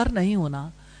کا شکار نہیں ہونا۔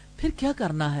 پھر کیا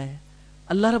کرنا ہے؟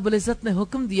 اللہ رب العزت نے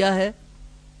حکم دیا ہے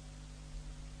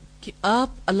کہ آپ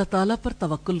اللہ تعالیٰ پر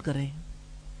توکل کریں،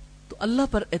 تو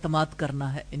اللہ پر اعتماد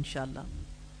کرنا ہے انشاءاللہ۔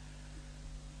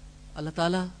 اللہ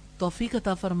تعالیٰ توفیق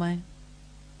عطا فرمائے۔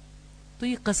 تو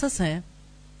یہ قصص ہیں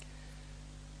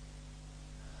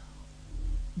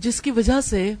جس کی وجہ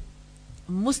سے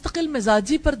مستقل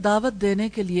مزاجی پر دعوت دینے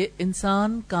کے لیے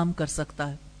انسان کام کر سکتا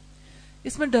ہے۔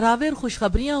 اس میں ڈراوے اور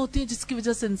خوشخبریاں ہوتی ہیں جس کی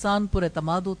وجہ سے انسان پر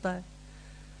اعتماد ہوتا ہے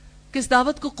کہ اس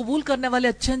دعوت کو قبول کرنے والے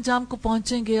اچھے انجام کو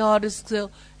پہنچیں گے اور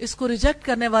اس کو ریجیکٹ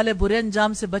کرنے والے برے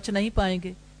انجام سے بچ نہیں پائیں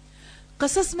گے۔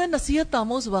 قصص میں نصیحت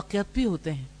آموز واقعات بھی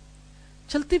ہوتے ہیں۔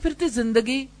 چلتی پھرتی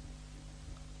زندگی،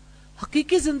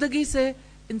 حقیقی زندگی سے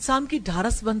انسان کی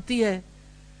ڈھارس بنتی ہے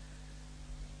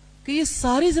کہ یہ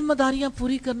ساری ذمہ داریاں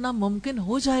پوری کرنا ممکن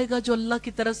ہو جائے گا جو اللہ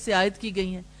کی طرف سے عائد کی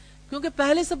گئی ہیں، کیونکہ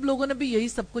پہلے سب لوگوں نے بھی یہی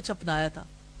سب کچھ اپنایا تھا۔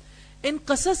 ان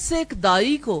قصص سے ایک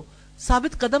دائی کو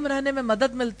ثابت قدم رہنے میں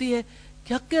مدد ملتی ہے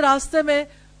کہ حق کے راستے میں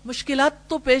مشکلات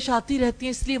تو پیش آتی رہتی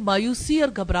ہیں، اس لیے مایوسی اور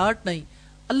گھبراہٹ نہیں،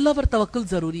 اللہ پر توکل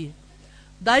ضروری ہے۔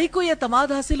 دائی کو یہ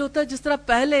اعتماد حاصل ہوتا ہے جس طرح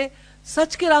پہلے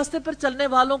سچ کے راستے پر چلنے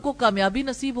والوں کو کامیابی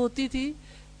نصیب ہوتی تھی،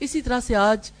 اسی طرح سے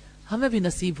آج ہمیں بھی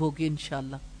نصیب ہوگی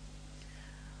انشاءاللہ۔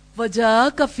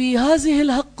 وَجَاءَكَ فِي هَٰذِهِ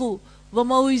الْحَقُّ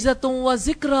وَمَوْعِظَةٌ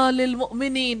وَذِكْرَىٰ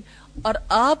لِلْمُؤْمِنِينَ، اور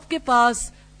آپ کے پاس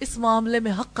اس معاملے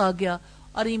میں حق آ گیا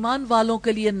اور ایمان والوں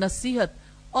کے لیے نصیحت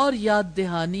اور یاد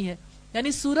دہانی ہے،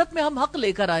 یعنی صورت میں ہم حق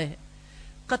لے کر آئے ہیں۔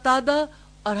 قتادہ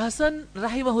اور حسن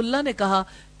رحمہ اللہ نے کہا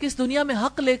کہ اس دنیا میں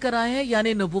حق لے کر آئے ہیں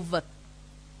یعنی نبوت۔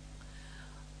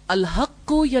 الحق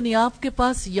کو یعنی آپ کے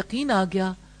پاس یقین آ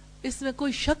گیا، اس میں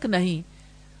کوئی شک نہیں۔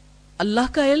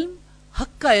 اللہ کا علم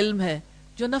حق کا علم ہے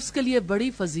جو نفس کے لیے بڑی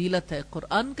فضیلت ہے۔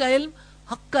 قرآن کا علم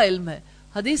حق کا علم ہے،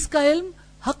 حدیث کا علم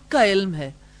حق کا علم ہے۔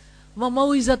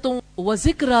 وَمَوْعِظَةٌ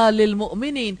وَذِكْرَىٰ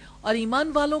لِلْمُؤْمِنِينَ، اور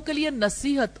ایمان والوں کے لیے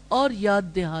نصیحت اور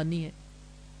یاد دہانی ہے۔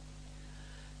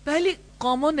 پہلی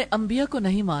قوموں نے انبیاء کو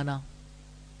نہیں مانا،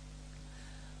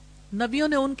 نبیوں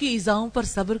نے ان کی ایذاؤں پر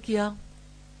صبر کیا،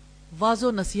 واعظ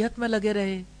و نصیحت میں لگے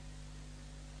رہے،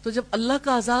 تو جب اللہ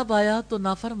کا عذاب آیا تو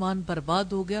نافرمان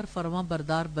برباد ہو گئے اور فرما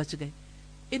بردار بچ گئے۔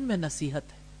 ان میں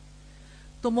نصیحت ہے،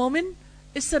 تو مومن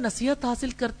اس سے نصیحت حاصل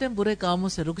کرتے ہیں، برے کاموں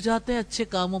سے رک جاتے ہیں، اچھے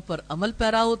کاموں پر عمل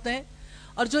پیرا ہوتے ہیں،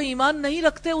 اور جو ایمان نہیں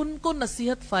رکھتے ان کو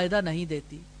نصیحت فائدہ نہیں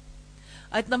دیتی۔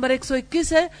 آیت نمبر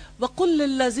 121 ہے وَقُلْ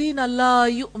لِلَّذِينَ لَا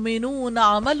يُؤْمِنُونَ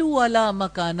عَمَلُوا عَلَى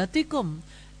مَكَانَتِكُمْ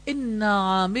إِنَّا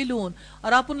عَامِلُونَ،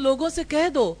 اور آپ ان لوگوں سے کہہ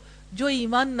دو جو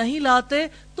ایمان نہیں لاتے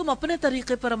تم اپنے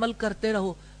طریقے پر عمل کرتے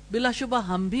رہو، بلا شبہ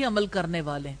ہم بھی عمل کرنے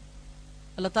والے ہیں۔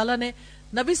 اللہ تعالیٰ نے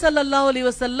نبی صلی اللہ علیہ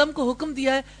وسلم کو حکم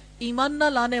دیا ہے ایمان نہ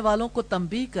لانے والوں کو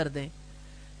تنبیہ کر دیں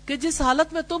کہ جس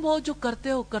حالت میں تم ہو جو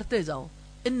کرتے ہو کرتے جاؤ،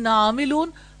 اِنَّا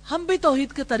عَامِلُونَ، ہم بھی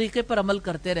توحید کے طریقے پر عمل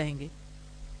کرتے رہیں گے۔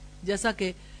 جیسا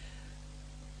کہ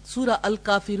سورہ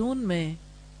الکافرون میں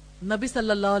نبی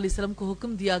صلی اللہ علیہ وسلم کو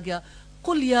حکم دیا گیا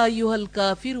قُلْ يَا أَيُّهَا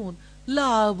الْكَافِرُونَ لَا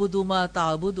أَعْبُدُ مَا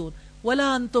تَعْبُدُونَ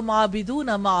وَلَا أَنْتُمْ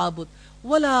عَابِدُونَ مَا أَعْبُدُ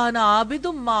وَلَا أَنَا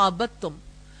عَابِدٌ مَا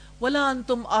عَبَدتُّمْ وَلَا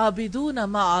أَنْتُمْ عَابِدُونَ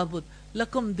مَا أَعْبُدُ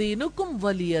لَكُمْ دِينُكُمْ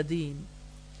وَلِيَ دِينِ۔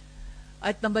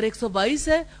 آیت نمبر 122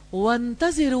 ہے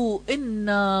وَانْتَظِرُوا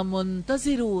إِنَّا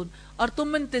مُنْتَظِرُونَ، اور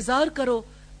تم انتظار کرو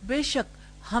بے شک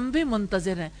ہم بھی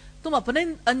منتظر ہیں۔ تم اپنے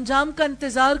انجام کا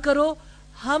انتظار کرو،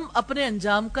 ہم اپنے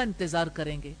انجام کا انتظار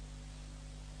کریں گے۔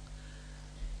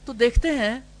 تو دیکھتے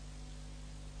ہیں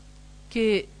کہ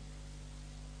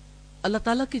اللہ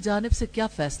تعالیٰ کی جانب سے کیا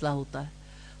فیصلہ ہوتا ہے۔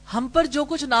 ہم پر جو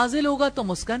کچھ نازل ہوگا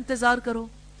تم اس کا انتظار کرو،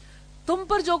 تم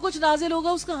پر جو کچھ نازل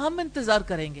ہوگا اس کا ہم انتظار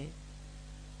کریں گے۔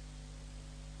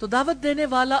 تو دعوت دینے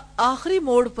والا آخری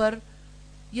موڑ پر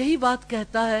یہی بات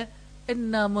کہتا ہے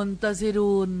اِنَّا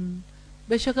مُنْتَظِرُونَ،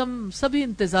 بے شک ہم سبھی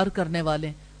انتظار کرنے والے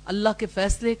ہیں اللہ کے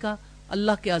فیصلے کا،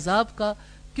 اللہ کے عذاب کا،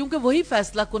 کیونکہ وہی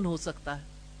فیصلہ کن ہو سکتا ہے۔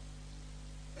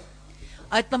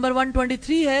 آیت نمبر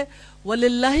 123 ہے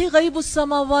وَلِلَّهِ غَيْبُ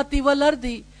السَّمَاوَاتِ وَالْأَرْضِ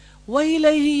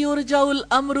وَإِلَيْهِ يُرْجَعُ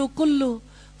الْأَمْرُ كُلُّهُ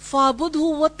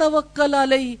فَاعْبُدْهُ وَتَوَكَّلْ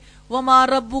عَلَيْهِ وَمَا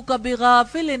رَبُّكَ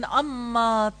بِغَافِلٍ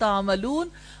عَمَّا تَعْمَلُونَ،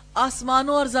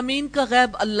 آسمانوں اور زمین کا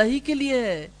غیب اللہ ہی کے لیے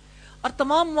ہے اور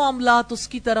تمام معاملات اس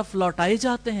کی طرف لوٹائے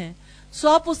جاتے ہیں، سو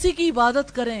آپ اسی کی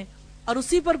عبادت کریں اور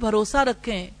اسی پر بھروسہ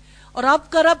رکھیں، اور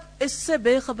آپ کا رب اس سے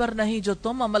بے خبر نہیں جو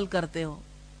تم عمل کرتے ہو۔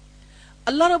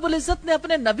 اللہ رب العزت نے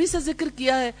اپنے نبی سے ذکر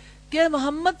کیا ہے کہ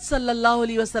محمد صلی اللہ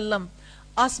علیہ وسلم،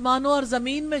 آسمانوں اور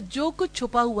زمین میں جو کچھ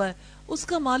چھپا ہوا ہے اس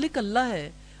کا مالک اللہ ہے،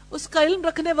 اس کا علم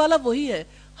رکھنے والا وہی ہے،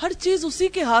 ہر چیز اسی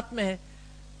کے ہاتھ میں ہے،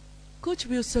 کچھ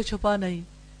بھی اس سے چھپا نہیں،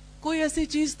 کوئی ایسی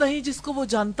چیز نہیں جس کو وہ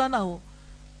جانتا نہ ہو۔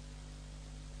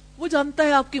 وہ جانتا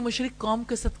ہے آپ کی مشرک قوم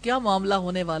کے ساتھ کیا معاملہ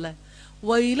ہونے والا ہے۔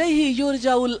 وَإِلَيْهِ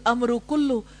يُرْجَعُ الْأَمْرُ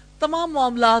كُلُّهُ، تمام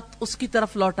معاملات اس کی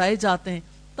طرف لوٹائے جاتے ہیں،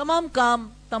 تمام کام،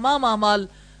 تمام اعمال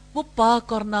وہ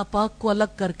پاک اور ناپاک کو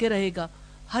الگ کر کے رہے گا،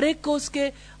 ہر ایک کو اس کے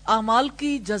اعمال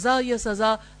کی جزا یا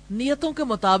سزا نیتوں کے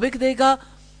مطابق دے گا۔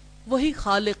 وہی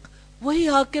خالق، وہی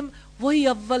حاکم، وہی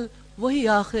اول، وہی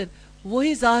آخر،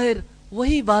 وہی ظاہر،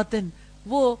 وہی باطن،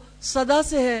 وہ سدا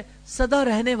سے ہے، سدا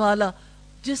رہنے والا،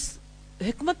 جس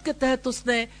حکمت کے تحت اس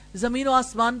نے زمین و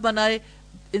آسمان بنائے،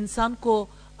 انسان کو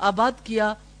آباد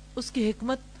کیا اس کی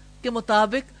حکمت کے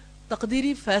مطابق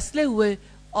تقدیری فیصلے ہوئے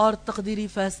اور تقدیری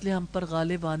فیصلے ہم پر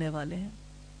غالب آنے والے ہیں.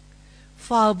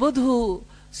 فَعْبُدْهُ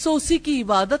سو اسی کی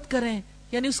عبادت کریں،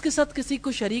 یعنی اس کے ساتھ کسی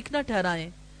کو شریک نہ ٹھہرائیں.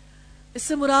 اس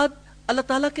سے مراد اللہ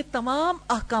تعالیٰ کے تمام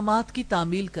احکامات کی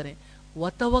تعمیل کریں.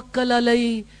 وَتَوَكَّلْ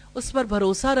عَلَيْهِ اس پر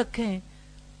بھروسہ رکھیں.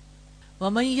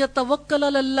 وَمَن يَتَوَكَّلْ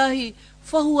عَلَى اللَّهِ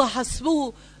فَهُوَ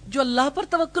حَسْبُهُ جو اللہ پر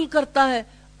توکل کرتا ہے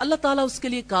اللہ تعالیٰ اس کے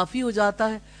لیے کافی ہو جاتا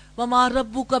ہے. وَمَا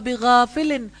رَبُّكَ بِغَافِلٍ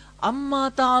عَمَّا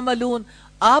تَعْمَلُونَ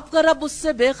آپ کا رب اس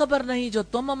سے بے خبر نہیں جو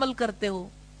تم عمل کرتے ہو.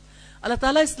 اللہ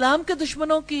تعالیٰ اسلام کے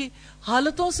دشمنوں کی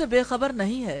حالتوں سے بے خبر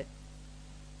نہیں ہے.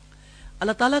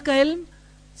 اللہ تعالیٰ کا علم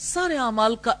سارے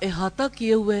اعمال کا احاطہ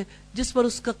کیے ہوئے جس پر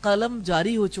اس کا قلم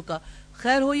جاری ہو چکا،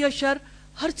 خیر ہو یا شر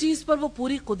ہر چیز پر وہ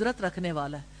پوری قدرت رکھنے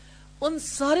والا ہے. ان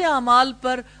سارے اعمال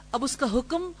پر اب اس کا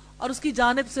حکم اور اس کی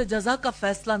جانب سے جزا کا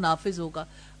فیصلہ نافذ ہوگا.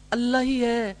 اللہ ہی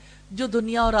ہے جو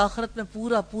دنیا اور آخرت میں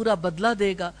پورا پورا بدلہ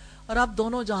دے گا اور آپ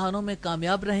دونوں جہانوں میں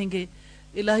کامیاب رہیں گے.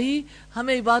 الہی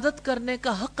ہمیں عبادت کرنے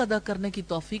کا حق ادا کرنے کی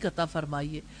توفیق عطا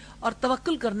فرمائیے اور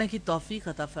توکل کرنے کی توفیق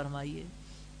عطا فرمائیے.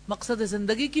 مقصد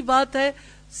زندگی کی بات ہے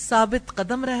ثابت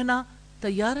قدم رہنا.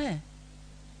 تیار ہیں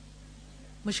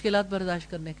مشکلات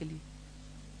برداشت کرنے کے لیے؟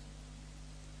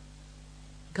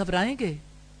 گھبرائیں گے؟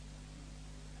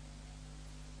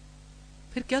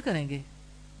 پھر کیا کریں گے؟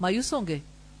 مایوس ہوں گے؟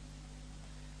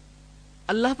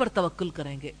 اللہ پر توکل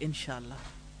کریں گے انشاءاللہ.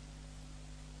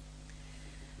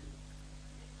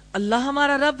 اللہ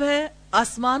ہمارا رب ہے.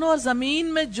 آسمانوں اور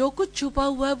زمین میں جو کچھ چھپا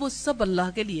ہوا ہے وہ سب اللہ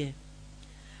کے لیے ہے.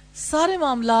 سارے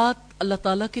معاملات اللہ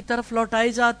تعالیٰ کی طرف لوٹائے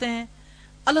جاتے ہیں.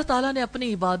 اللہ تعالیٰ نے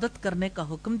اپنی عبادت کرنے کا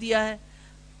حکم دیا ہے.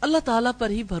 اللہ تعالیٰ پر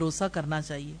ہی بھروسہ کرنا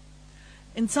چاہیے.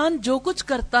 انسان جو کچھ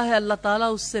کرتا ہے اللہ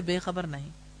تعالیٰ اس سے بے خبر نہیں.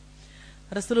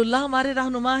 رسول اللہ ہمارے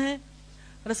رہنما ہیں.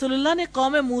 رسول اللہ نے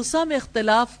قوم موسیٰ میں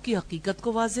اختلاف کی حقیقت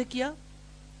کو واضح کیا،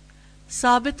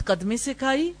 ثابت قدمی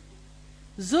سکھائی،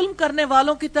 ظلم کرنے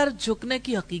والوں کی طرف جھکنے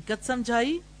کی حقیقت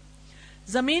سمجھائی،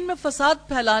 زمین میں فساد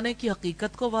پھیلانے کی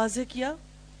حقیقت کو واضح کیا،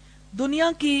 دنیا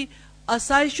کی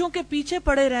آسائشوں کے پیچھے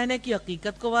پڑے رہنے کی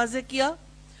حقیقت کو واضح کیا.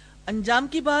 انجام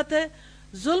کی بات ہے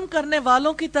ظلم کرنے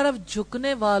والوں کی طرف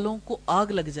جھکنے والوں کو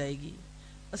آگ لگ جائے گی.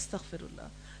 استغفر اللہ.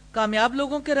 کامیاب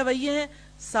لوگوں کے رویے ہیں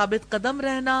ثابت قدم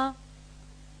رہنا،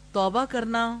 توبہ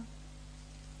کرنا،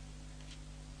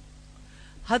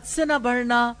 حد سے نہ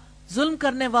بڑھنا، ظلم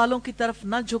کرنے والوں کی طرف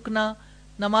نہ جھکنا،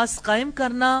 نماز قائم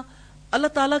کرنا، اللہ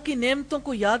تعالیٰ کی نعمتوں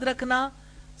کو یاد رکھنا،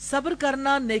 صبر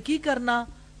کرنا، نیکی کرنا،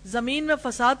 زمین میں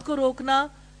فساد کو روکنا،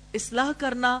 اصلاح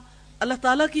کرنا، اللہ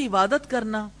تعالیٰ کی عبادت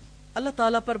کرنا، اللہ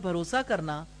تعالیٰ پر بھروسہ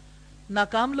کرنا.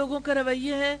 ناکام لوگوں کے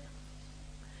رویے ہیں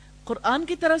قرآن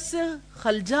کی طرف سے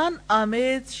خلجان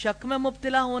آمیز شک میں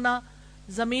مبتلا ہونا،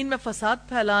 زمین میں فساد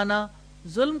پھیلانا،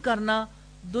 ظلم کرنا،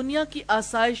 دنیا کی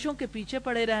آسائشوں کے پیچھے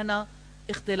پڑے رہنا،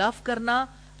 اختلاف کرنا.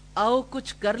 آؤ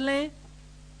کچھ کر لیں.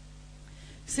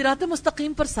 صراط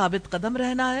مستقیم پر ثابت قدم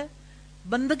رہنا ہے،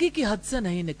 بندگی کی حد سے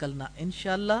نہیں نکلنا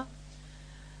انشاءاللہ.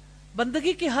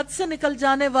 بندگی کی حد سے نکل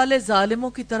جانے والے ظالموں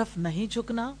کی طرف نہیں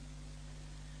جھکنا،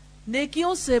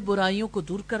 نیکیوں سے برائیوں کو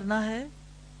دور کرنا ہے،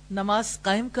 نماز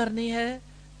قائم کرنی ہے،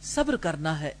 صبر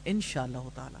کرنا ہے انشاءاللہ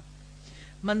تعالی.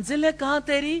 منزل ہے کہاں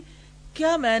تیری؟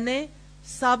 کیا میں نے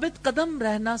ثابت قدم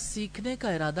رہنا سیکھنے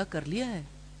کا ارادہ کر لیا ہے؟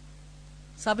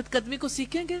 ثابت قدمی کو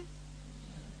سیکھیں گے؟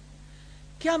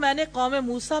 کیا میں نے قوم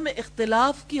موسیٰ میں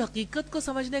اختلاف کی حقیقت کو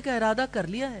سمجھنے کا ارادہ کر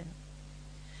لیا ہے؟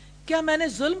 کیا میں نے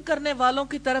ظلم کرنے والوں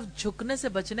کی طرف جھکنے سے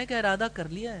بچنے کا ارادہ کر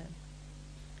لیا ہے؟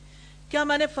 کیا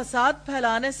میں نے فساد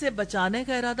پھیلانے سے بچانے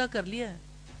کا ارادہ کر لیا ہے؟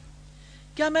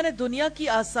 کیا میں نے دنیا کی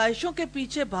آسائشوں کے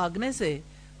پیچھے بھاگنے سے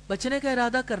بچنے کا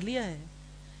ارادہ کر لیا ہے؟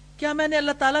 کیا میں نے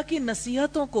اللہ تعالیٰ کی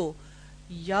نصیحتوں کو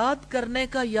یاد کرنے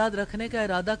کا، یاد رکھنے کا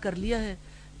ارادہ کر لیا ہے؟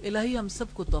 الہی ہم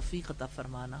سب کو توفیق عطا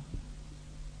فرمانا.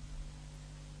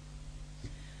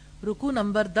 رکوع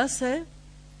نمبر 10 ہے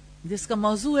جس کا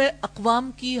موضوع ہے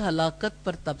اقوام کی ہلاکت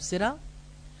پر تبصرہ،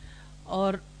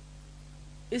 اور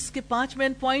اس کے 5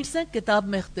 مین پوائنٹس ہیں. کتاب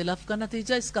میں اختلاف کا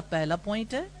نتیجہ اس کا پہلا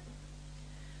پوائنٹ ہے.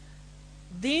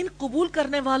 دین قبول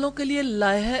کرنے والوں کے لیے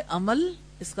لائحہ عمل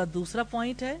اس کا دوسرا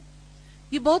پوائنٹ ہے.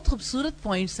 یہ بہت خوبصورت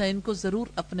پوائنٹس ہیں، ان کو ضرور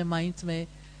اپنے مائنڈز میں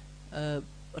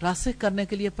راسخ کرنے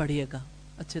کے لیے پڑھیے گا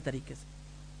اچھے طریقے سے.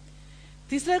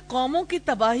 تیسرا قوموں کی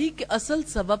تباہی کے اصل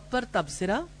سبب پر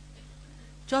تبصرہ.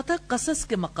 چوتھا قصص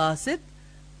کے مقاصد.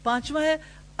 پانچواں ہے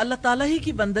اللہ تعالیٰ ہی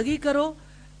کی بندگی کرو.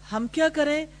 ہم کیا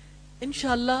کریں؟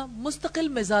 انشاءاللہ مستقل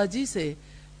مزاجی سے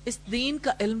اس دین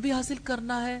کا علم بھی حاصل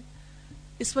کرنا ہے،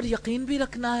 اس پر یقین بھی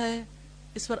رکھنا ہے،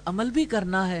 اس پر عمل بھی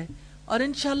کرنا ہے، اور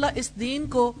انشاءاللہ اس دین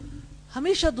کو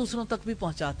ہمیشہ دوسروں تک بھی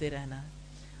پہنچاتے رہنا ہے.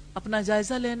 اپنا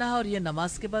جائزہ لینا ہے اور یہ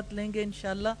نماز کے بعد لیں گے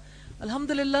انشاءاللہ.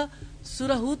 الحمدللہ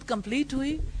سورہ ہود کمپلیٹ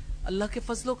ہوئی اللہ کے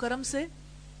فضل و کرم سے.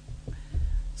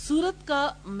 سورت کا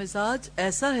مزاج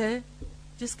ایسا ہے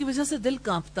جس کی وجہ سے دل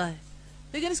کانپتا ہے،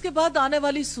 لیکن اس کے بعد آنے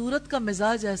والی سورت کا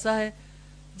مزاج ایسا ہے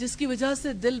جس کی وجہ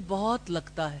سے دل بہت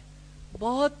لگتا ہے،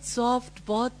 بہت سافٹ،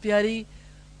 بہت پیاری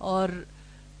اور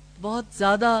بہت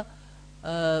زیادہ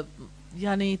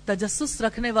یعنی تجسس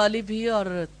رکھنے والی بھی اور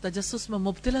تجسس میں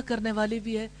مبتلا کرنے والی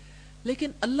بھی ہے.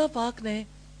 لیکن اللہ پاک نے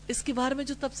اس کے بارے میں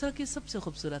جو تبصرہ کی سب سے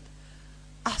خوبصورت ہے،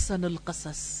 احسن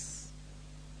القصص،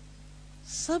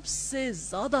 سب سے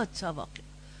زیادہ اچھا واقعہ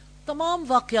تمام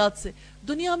واقعات سے.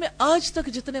 دنیا میں آج تک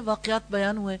جتنے واقعات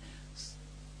بیان ہوئے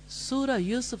سورہ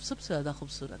یوسف سب سے زیادہ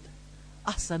خوبصورت ہے،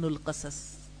 احسن القصص.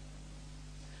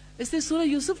 اس لیے سورہ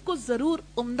یوسف کو ضرور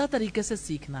عمدہ طریقے سے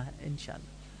سیکھنا ہے انشاءاللہ،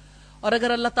 اور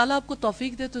اگر اللہ تعالیٰ آپ کو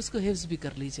توفیق دے تو اس کو حفظ بھی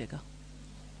کر لیجئے گا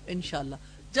انشاءاللہ.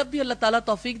 جب بھی اللہ تعالیٰ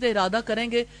توفیق دے، ارادہ کریں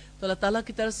گے تو اللہ تعالیٰ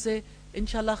کی طرف سے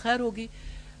انشاءاللہ خیر ہوگی.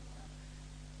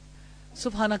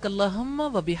 سبحانک اللہم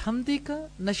و بحمدک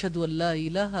نشہد ان لا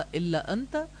الہ الا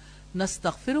انت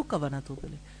نستغفرک و نتوب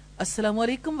الیک. السلام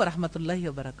علیکم ورحمۃ اللہ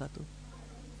وبرکاتہ.